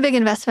kind of a big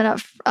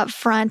investment up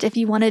front if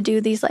you want to do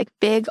these like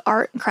big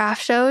art and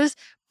craft shows,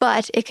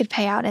 but it could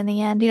pay out in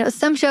the end.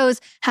 Some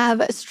shows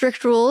have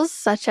strict rules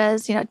such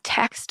as,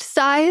 text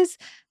size,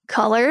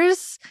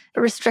 colors,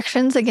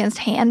 restrictions against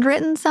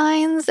handwritten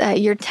signs.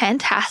 Your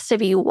tent has to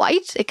be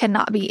white. It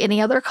cannot be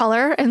any other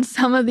color in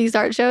some of these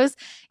art shows.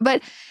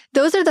 But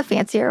those are the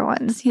fancier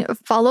ones.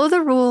 Follow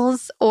the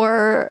rules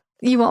or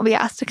you won't be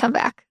asked to come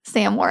back,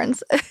 Sam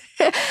warns.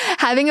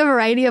 Having a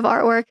variety of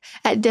artwork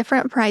at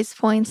different price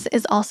points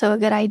is also a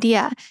good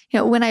idea.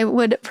 When I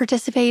would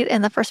participate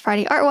in the First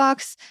Friday art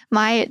walks,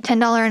 my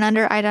 $10 and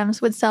under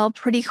items would sell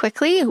pretty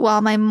quickly,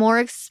 while my more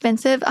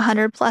expensive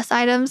 100 plus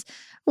items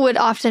would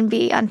often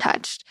be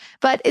untouched.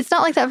 But it's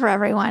not like that for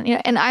everyone.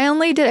 And I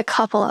only did a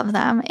couple of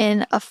them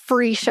in a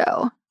free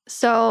show.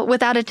 So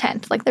without a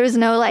tent, there was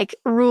no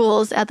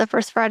rules at the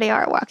First Friday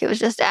art walk. It was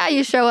just,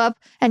 you show up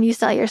and you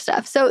sell your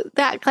stuff. So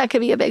that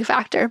could be a big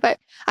factor. But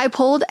I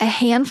polled a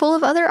handful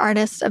of other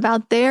artists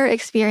about their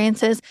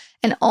experiences,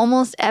 and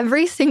almost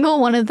every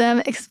single one of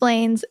them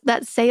explains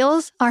that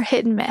sales are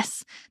hit and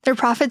miss. Their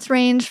profits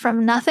range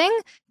from nothing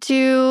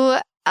to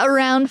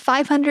around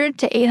 $500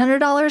 to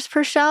 $800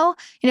 per show.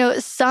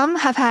 Some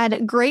have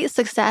had great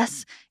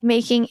success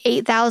making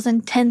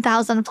 $8,000,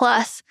 $10,000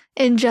 plus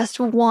in just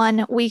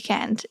one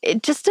weekend.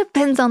 It just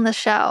depends on the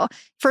show.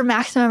 For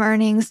maximum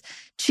earnings,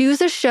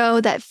 choose a show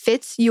that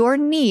fits your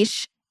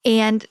niche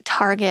and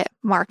target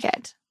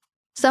market.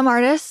 Some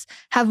artists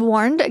have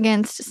warned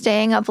against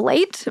staying up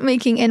late,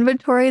 making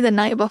inventory the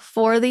night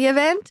before the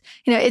event.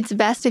 It's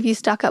best if you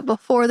stock up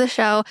before the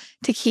show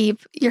to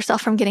keep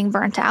yourself from getting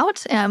burnt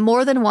out.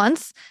 More than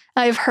once,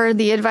 I've heard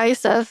the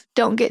advice of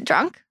don't get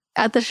drunk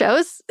at the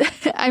shows.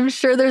 I'm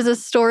sure there's a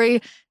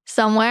story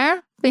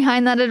somewhere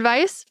behind that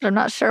advice, but I'm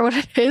not sure what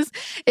it is.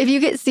 If you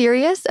get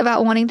serious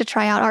about wanting to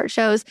try out art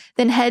shows,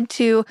 then head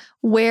to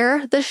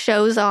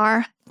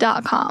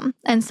wheretheshowsare.com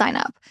and sign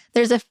up.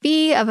 There's a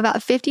fee of about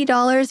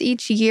 $50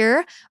 each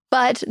year,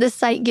 but the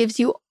site gives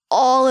you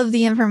all of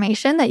the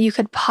information that you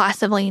could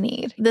possibly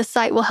need. This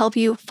site will help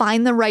you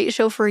find the right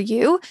show for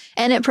you,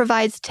 and it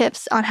provides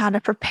tips on how to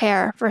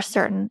prepare for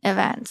certain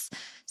events.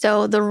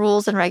 So the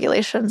rules and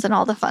regulations and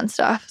all the fun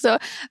stuff. So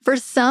for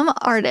some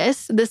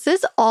artists, this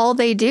is all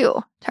they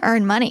do to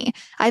earn money.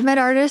 I've met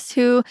artists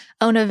who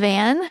own a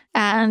van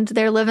and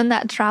they're living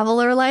that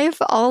traveler life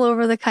all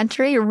over the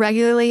country,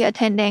 regularly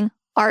attending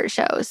art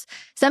shows.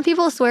 Some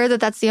people swear that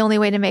that's the only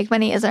way to make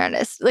money as an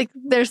artist.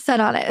 They're set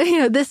on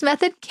it. This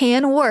method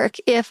can work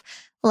if,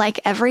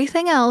 like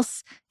everything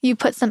else, you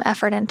put some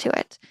effort into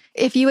it.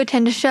 If you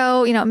attend a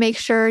show, make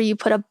sure you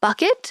put a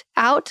bucket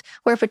out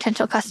where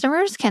potential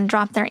customers can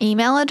drop their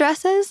email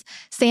addresses.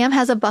 Sam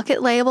has a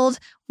bucket labeled,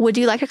 "Would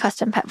you like a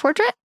custom pet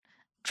portrait?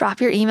 Drop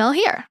your email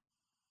here."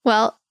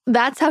 Well,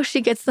 that's how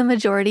she gets the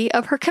majority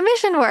of her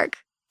commission work.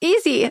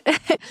 Easy.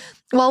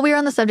 While we're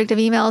on the subject of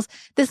emails,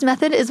 this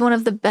method is one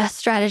of the best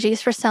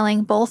strategies for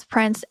selling both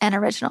prints and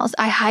originals.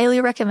 I highly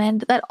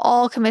recommend that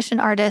all commission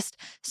artists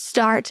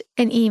start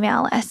an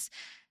email list.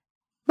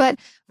 But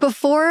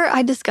before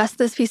I discuss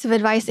this piece of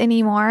advice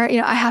anymore,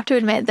 I have to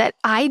admit that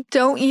I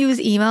don't use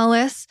email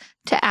lists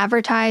to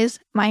advertise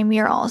my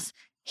murals.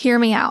 Hear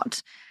me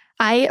out.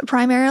 I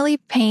primarily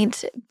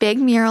paint big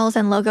murals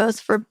and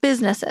logos for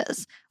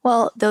businesses.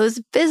 Well, those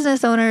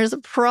business owners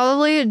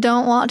probably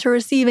don't want to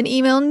receive an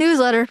email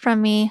newsletter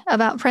from me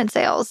about print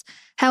sales.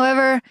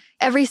 However,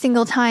 every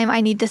single time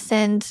I need to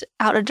send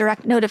out a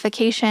direct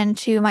notification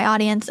to my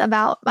audience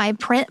about my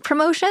print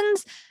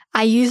promotions,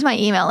 I use my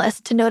email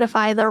list to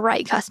notify the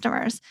right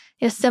customers.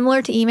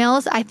 Similar to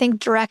emails, I think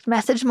direct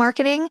message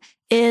marketing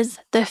is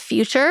the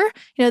future.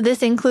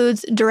 This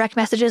includes direct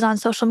messages on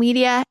social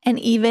media and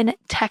even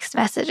text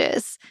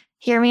messages.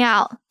 Hear me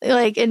out.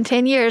 In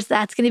 10 years,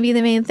 that's going to be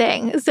the main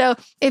thing. So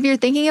if you're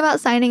thinking about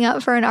signing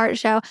up for an art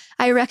show,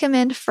 I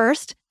recommend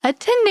first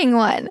attending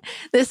one.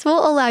 This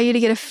will allow you to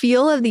get a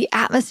feel of the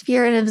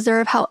atmosphere and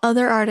observe how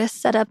other artists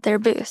set up their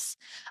booths.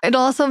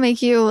 It'll also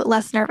make you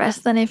less nervous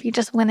than if you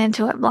just went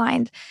into it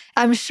blind.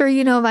 I'm sure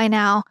you know by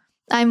now,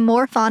 I'm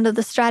more fond of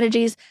the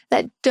strategies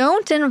that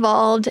don't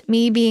involve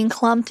me being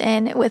clumped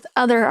in with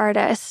other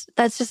artists.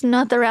 That's just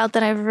not the route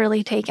that I've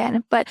really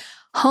taken. But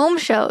home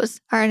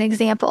shows are an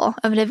example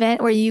of an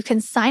event where you can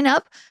sign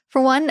up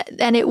for one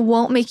and it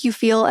won't make you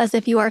feel as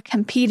if you are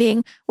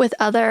competing with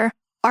other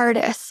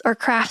artists or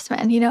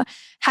craftsmen.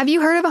 Have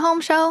you heard of a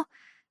home show?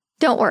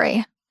 Don't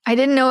worry. I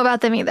didn't know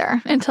about them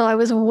either until I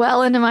was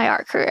well into my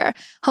art career.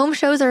 Home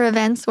shows are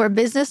events where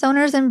business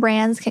owners and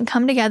brands can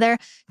come together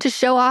to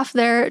show off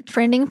their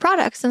trending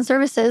products and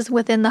services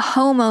within the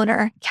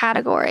homeowner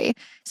category.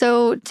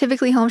 So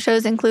typically home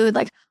shows include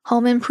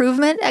home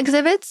improvement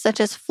exhibits such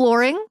as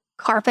flooring,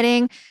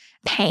 carpeting,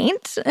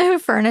 paint,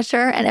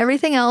 furniture, and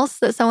everything else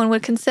that someone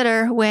would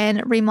consider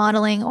when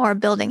remodeling or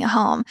building a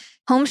home.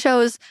 Home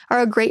shows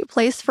are a great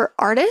place for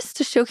artists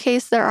to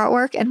showcase their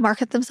artwork and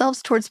market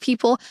themselves towards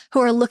people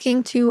who are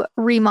looking to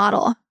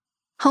remodel.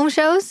 Home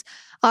shows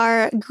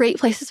are great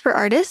places for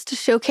artists to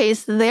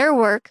showcase their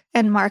work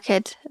and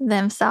market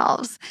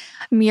themselves.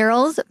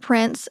 Murals,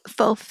 prints,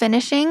 faux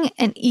finishing,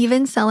 and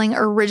even selling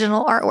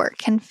original artwork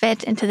can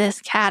fit into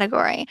this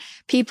category.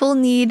 People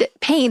need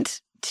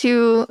paint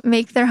to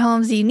make their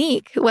homes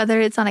unique,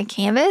 whether it's on a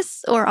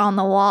canvas or on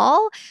the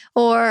wall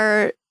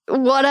or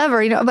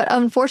whatever, but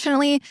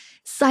unfortunately,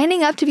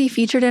 signing up to be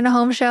featured in a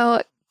home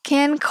show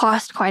can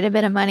cost quite a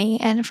bit of money.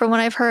 And from what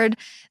I've heard,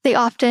 they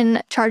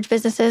often charge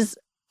businesses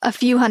a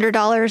few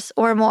 $100s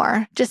or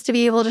more just to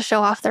be able to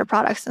show off their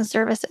products and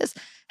services.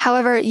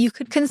 However, you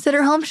could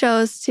consider home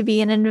shows to be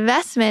an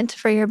investment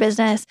for your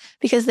business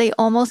because they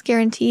almost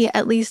guarantee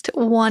at least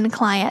one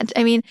client.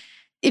 I mean,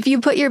 if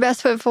you put your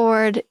best foot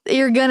forward,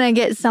 you're going to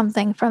get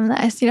something from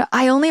this.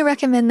 I only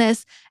recommend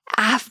this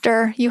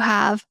after you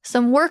have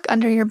some work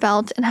under your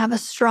belt and have a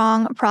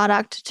strong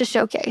product to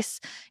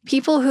showcase.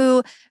 People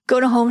who go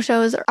to home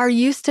shows are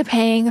used to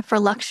paying for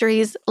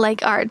luxuries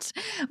like art,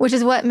 which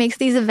is what makes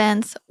these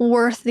events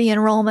worth the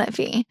enrollment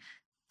fee.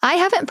 I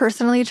haven't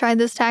personally tried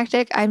this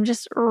tactic. I'm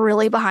just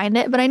really behind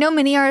it, but I know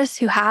many artists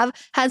who have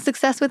had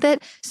success with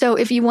it. So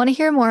if you want to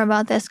hear more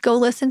about this, go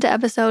listen to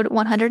episode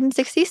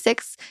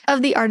 166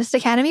 of the Artist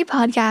Academy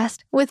podcast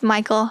with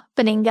Michael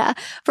Benninga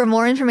for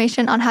more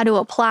information on how to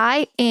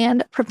apply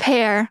and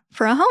prepare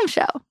for a home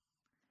show.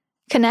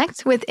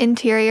 Connect with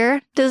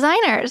interior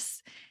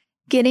designers.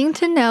 Getting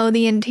to know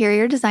the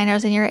interior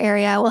designers in your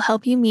area will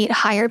help you meet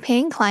higher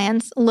paying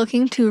clients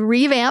looking to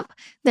revamp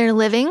their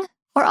living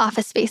or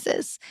office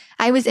spaces.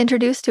 I was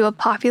introduced to a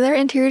popular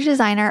interior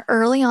designer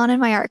early on in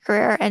my art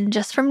career, and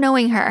just from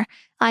knowing her,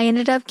 I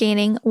ended up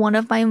gaining one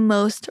of my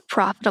most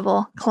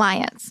profitable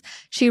clients.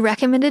 She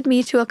recommended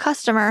me to a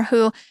customer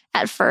who,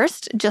 at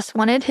first, just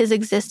wanted his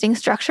existing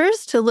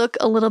structures to look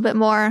a little bit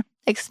more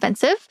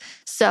expensive.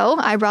 So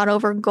I brought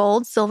over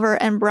gold, silver,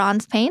 and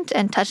bronze paint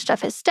and touched up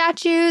his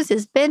statues,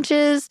 his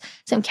benches,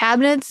 some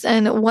cabinets,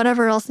 and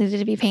whatever else needed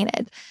to be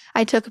painted.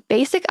 I took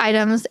basic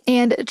items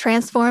and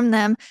transformed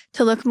them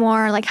to look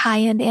more like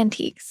high-end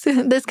antiques.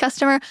 This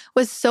customer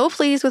was so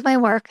pleased with my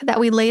work that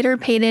we later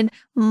painted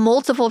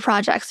multiple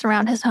projects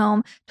around his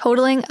home,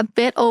 totaling a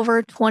bit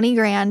over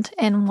 $20,000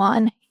 in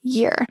 1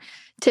 year.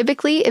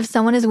 Typically, if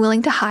someone is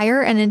willing to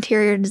hire an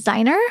interior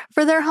designer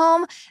for their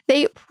home,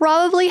 they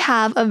probably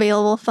have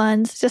available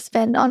funds to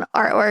spend on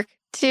artwork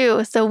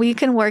too, so we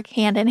can work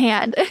hand in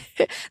hand.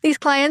 These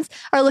clients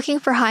are looking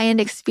for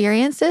high-end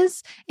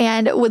experiences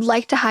and would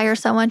like to hire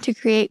someone to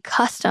create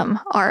custom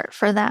art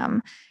for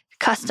them.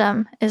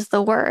 Custom is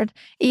the word.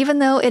 Even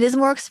though it is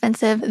more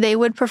expensive, they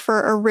would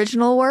prefer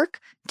original work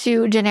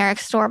to generic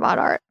store-bought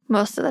art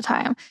most of the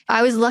time.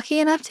 I was lucky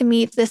enough to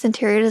meet this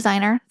interior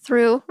designer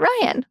through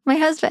Ryan, my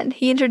husband.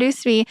 He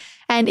introduced me.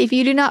 And if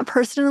you do not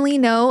personally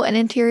know an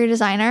interior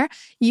designer,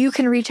 you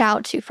can reach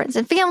out to friends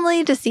and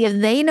family to see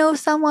if they know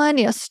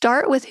someone.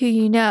 Start with who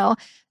you know.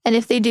 And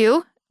if they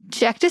do,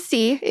 check to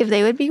see if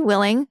they would be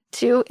willing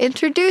to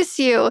introduce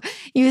you.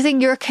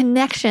 Using your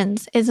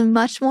connections is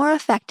much more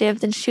effective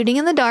than shooting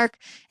in the dark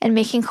and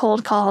making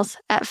cold calls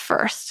at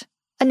first.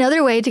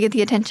 Another way to get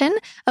the attention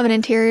of an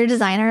interior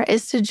designer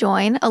is to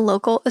join a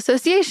local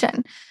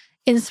association.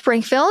 In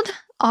Springfield,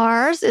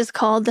 ours is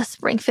called the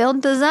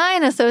Springfield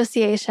Design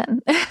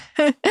Association.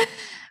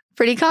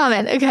 Pretty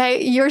common,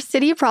 okay? Your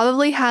city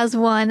probably has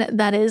one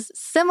that is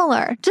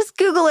similar. Just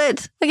Google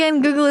it.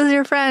 Again, Google is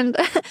your friend.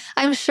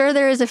 I'm sure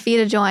there is a fee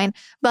to join,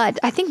 but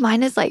I think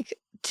mine is like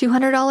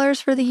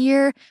 $200 for the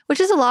year, which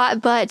is a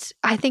lot, but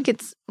I think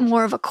it's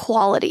more of a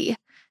quality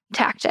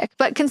tactic.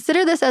 But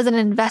consider this as an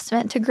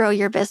investment to grow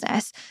your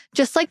business.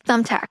 Just like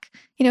Thumbtack,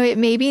 it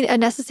may be a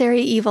necessary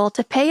evil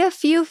to pay a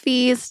few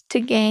fees to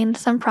gain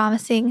some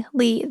promising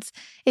leads.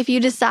 If you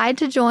decide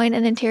to join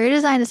an interior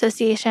design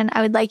association,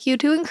 I would like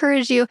to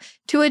encourage you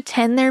to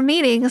attend their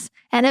meetings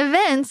and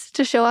events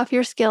to show off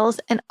your skills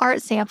and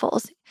art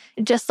samples.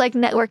 Just like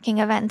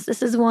networking events,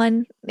 this is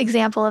one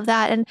example of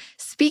that. And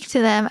speak to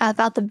them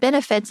about the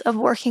benefits of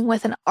working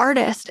with an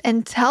artist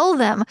and tell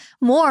them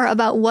more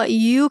about what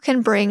you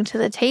can bring to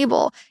the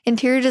table.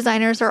 Interior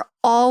designers are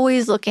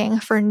always looking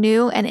for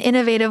new and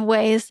innovative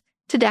ways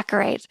to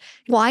decorate.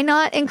 Why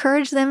not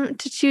encourage them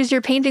to choose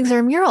your paintings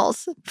or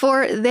murals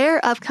for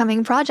their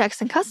upcoming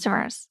projects and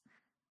customers?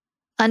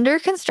 Under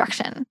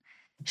construction.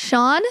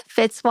 Sean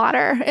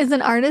Fitzwater is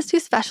an artist who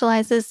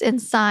specializes in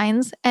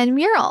signs and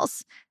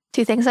murals.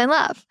 Two things I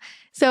love.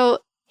 So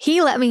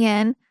he let me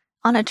in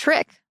on a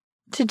trick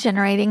to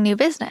generating new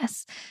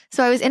business.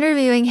 So I was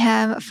interviewing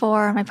him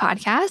for my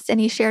podcast, and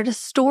he shared a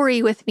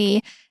story with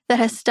me that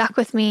has stuck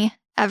with me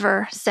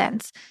ever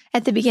since.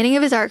 At the beginning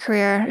of his art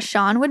career,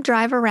 Sean would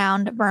drive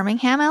around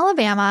Birmingham,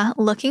 Alabama,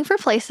 looking for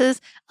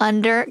places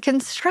under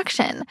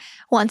construction.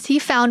 Once he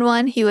found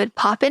one, he would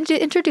pop in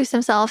to introduce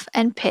himself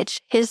and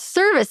pitch his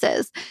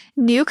services.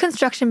 New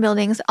construction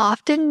buildings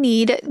often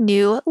need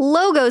new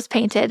logos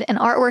painted and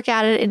artwork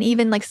added and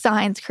even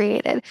signs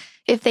created.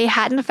 If they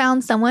hadn't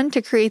found someone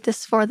to create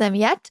this for them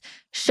yet,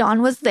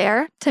 Sean was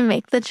there to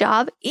make the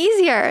job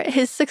easier.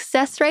 His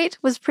success rate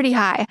was pretty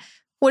high.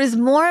 What is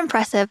more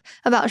impressive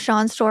about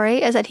Sean's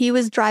story is that he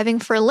was driving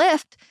for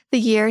Lyft the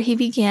year he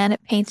began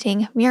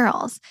painting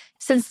murals.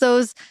 Since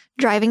those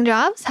driving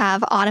jobs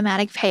have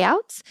automatic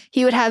payouts,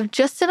 he would have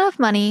just enough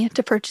money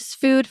to purchase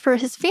food for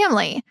his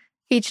family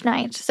each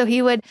night. So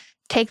he would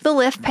take the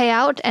Lyft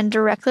payout and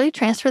directly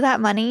transfer that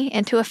money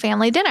into a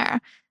family dinner.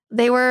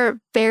 They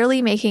were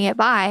barely making it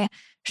by.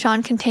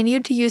 Sean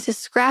continued to use his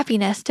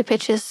scrappiness to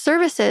pitch his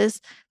services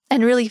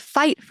and really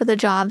fight for the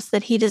jobs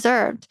that he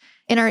deserved.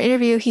 In our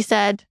interview, he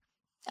said,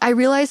 "I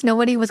realized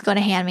nobody was going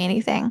to hand me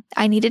anything.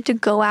 I needed to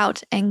go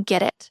out and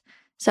get it."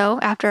 So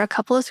after a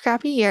couple of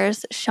scrappy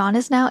years, Sean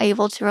is now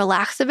able to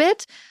relax a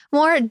bit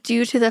more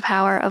due to the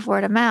power of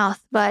word of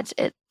mouth, but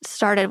it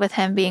started with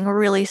him being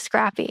really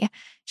scrappy.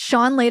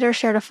 Sean later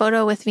shared a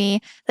photo with me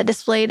that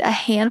displayed a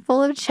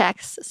handful of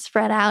checks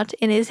spread out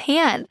in his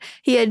hand.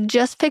 He had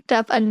just picked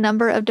up a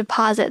number of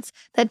deposits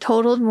that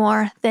totaled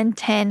more than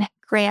 10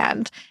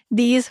 grand.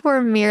 These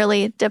were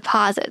merely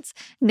deposits.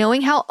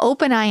 Knowing how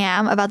open I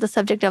am about the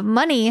subject of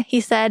money,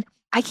 he said,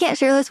 "I can't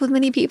share this with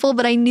many people,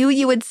 but I knew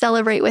you would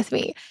celebrate with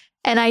me."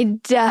 And I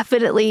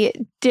definitely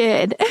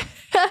did.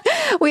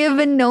 We have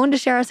been known to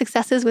share our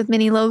successes with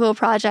mini logo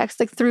projects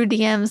like through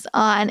DMs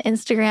on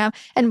Instagram.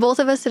 And both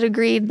of us had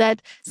agreed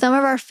that some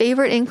of our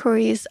favorite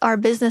inquiries are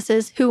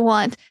businesses who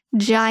want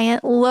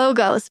giant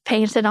logos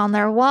painted on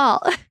their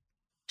wall.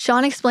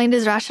 Sean explained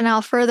his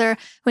rationale further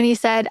when he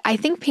said, "I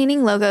think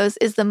painting logos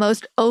is the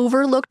most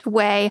overlooked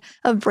way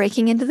of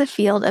breaking into the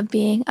field of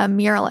being a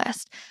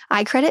muralist.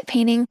 I credit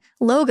painting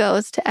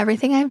logos to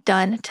everything I've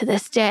done to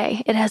this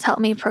day. It has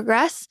helped me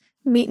progress,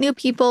 meet new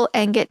people,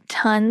 and get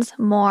tons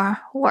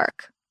more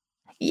work."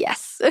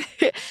 Yes,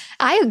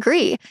 I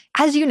agree.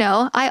 As you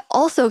know, I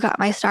also got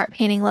my start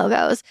painting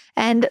logos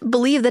and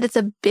believe that it's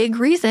a big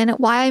reason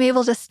why I'm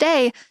able to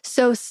stay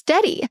so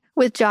steady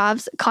with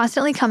jobs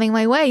constantly coming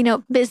my way.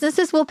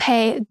 Businesses will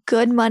pay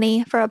good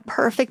money for a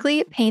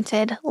perfectly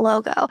painted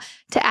logo.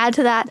 To add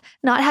to that,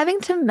 not having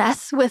to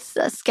mess with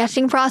the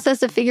sketching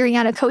process of figuring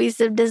out a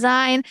cohesive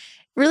design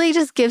really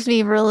just gives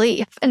me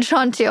relief. And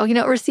Sean too,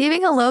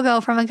 receiving a logo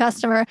from a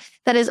customer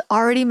that is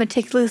already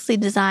meticulously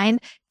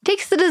designed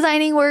takes the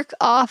designing work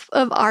off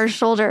of our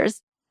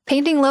shoulders.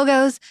 Painting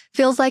logos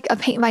feels like a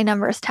paint by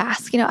numbers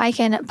task. I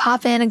can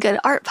pop in a good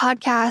art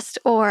podcast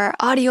or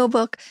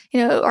audiobook,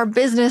 or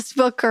business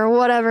book or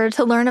whatever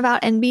to learn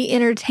about and be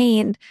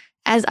entertained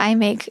as I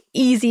make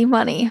easy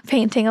money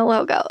painting a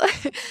logo.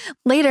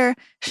 Later,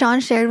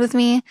 Sean shared with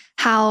me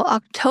how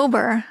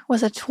October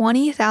was a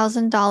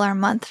 $20,000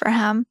 month for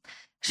him.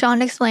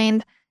 Sean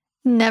explained,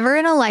 "Never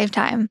in a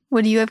lifetime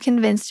would you have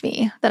convinced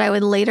me that I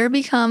would later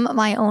become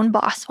my own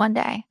boss one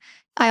day.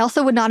 I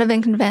also would not have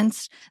been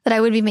convinced that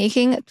I would be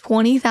making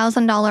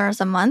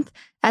 $20,000 a month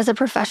as a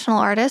professional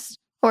artist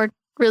or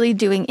really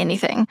doing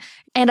anything.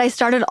 And I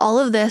started all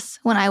of this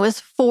when I was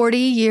 40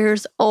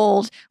 years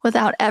old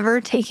without ever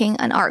taking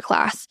an art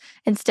class.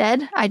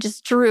 Instead, I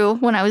just drew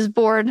when I was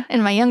bored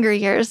in my younger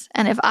years.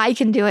 And if I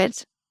can do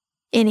it,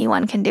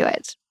 anyone can do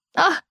it."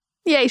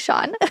 Yay,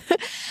 Sean.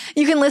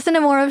 You can listen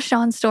to more of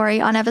Sean's story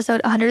on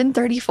episode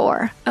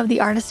 134 of the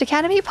Artist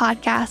Academy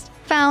podcast,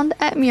 found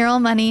at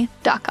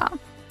muralmoney.com.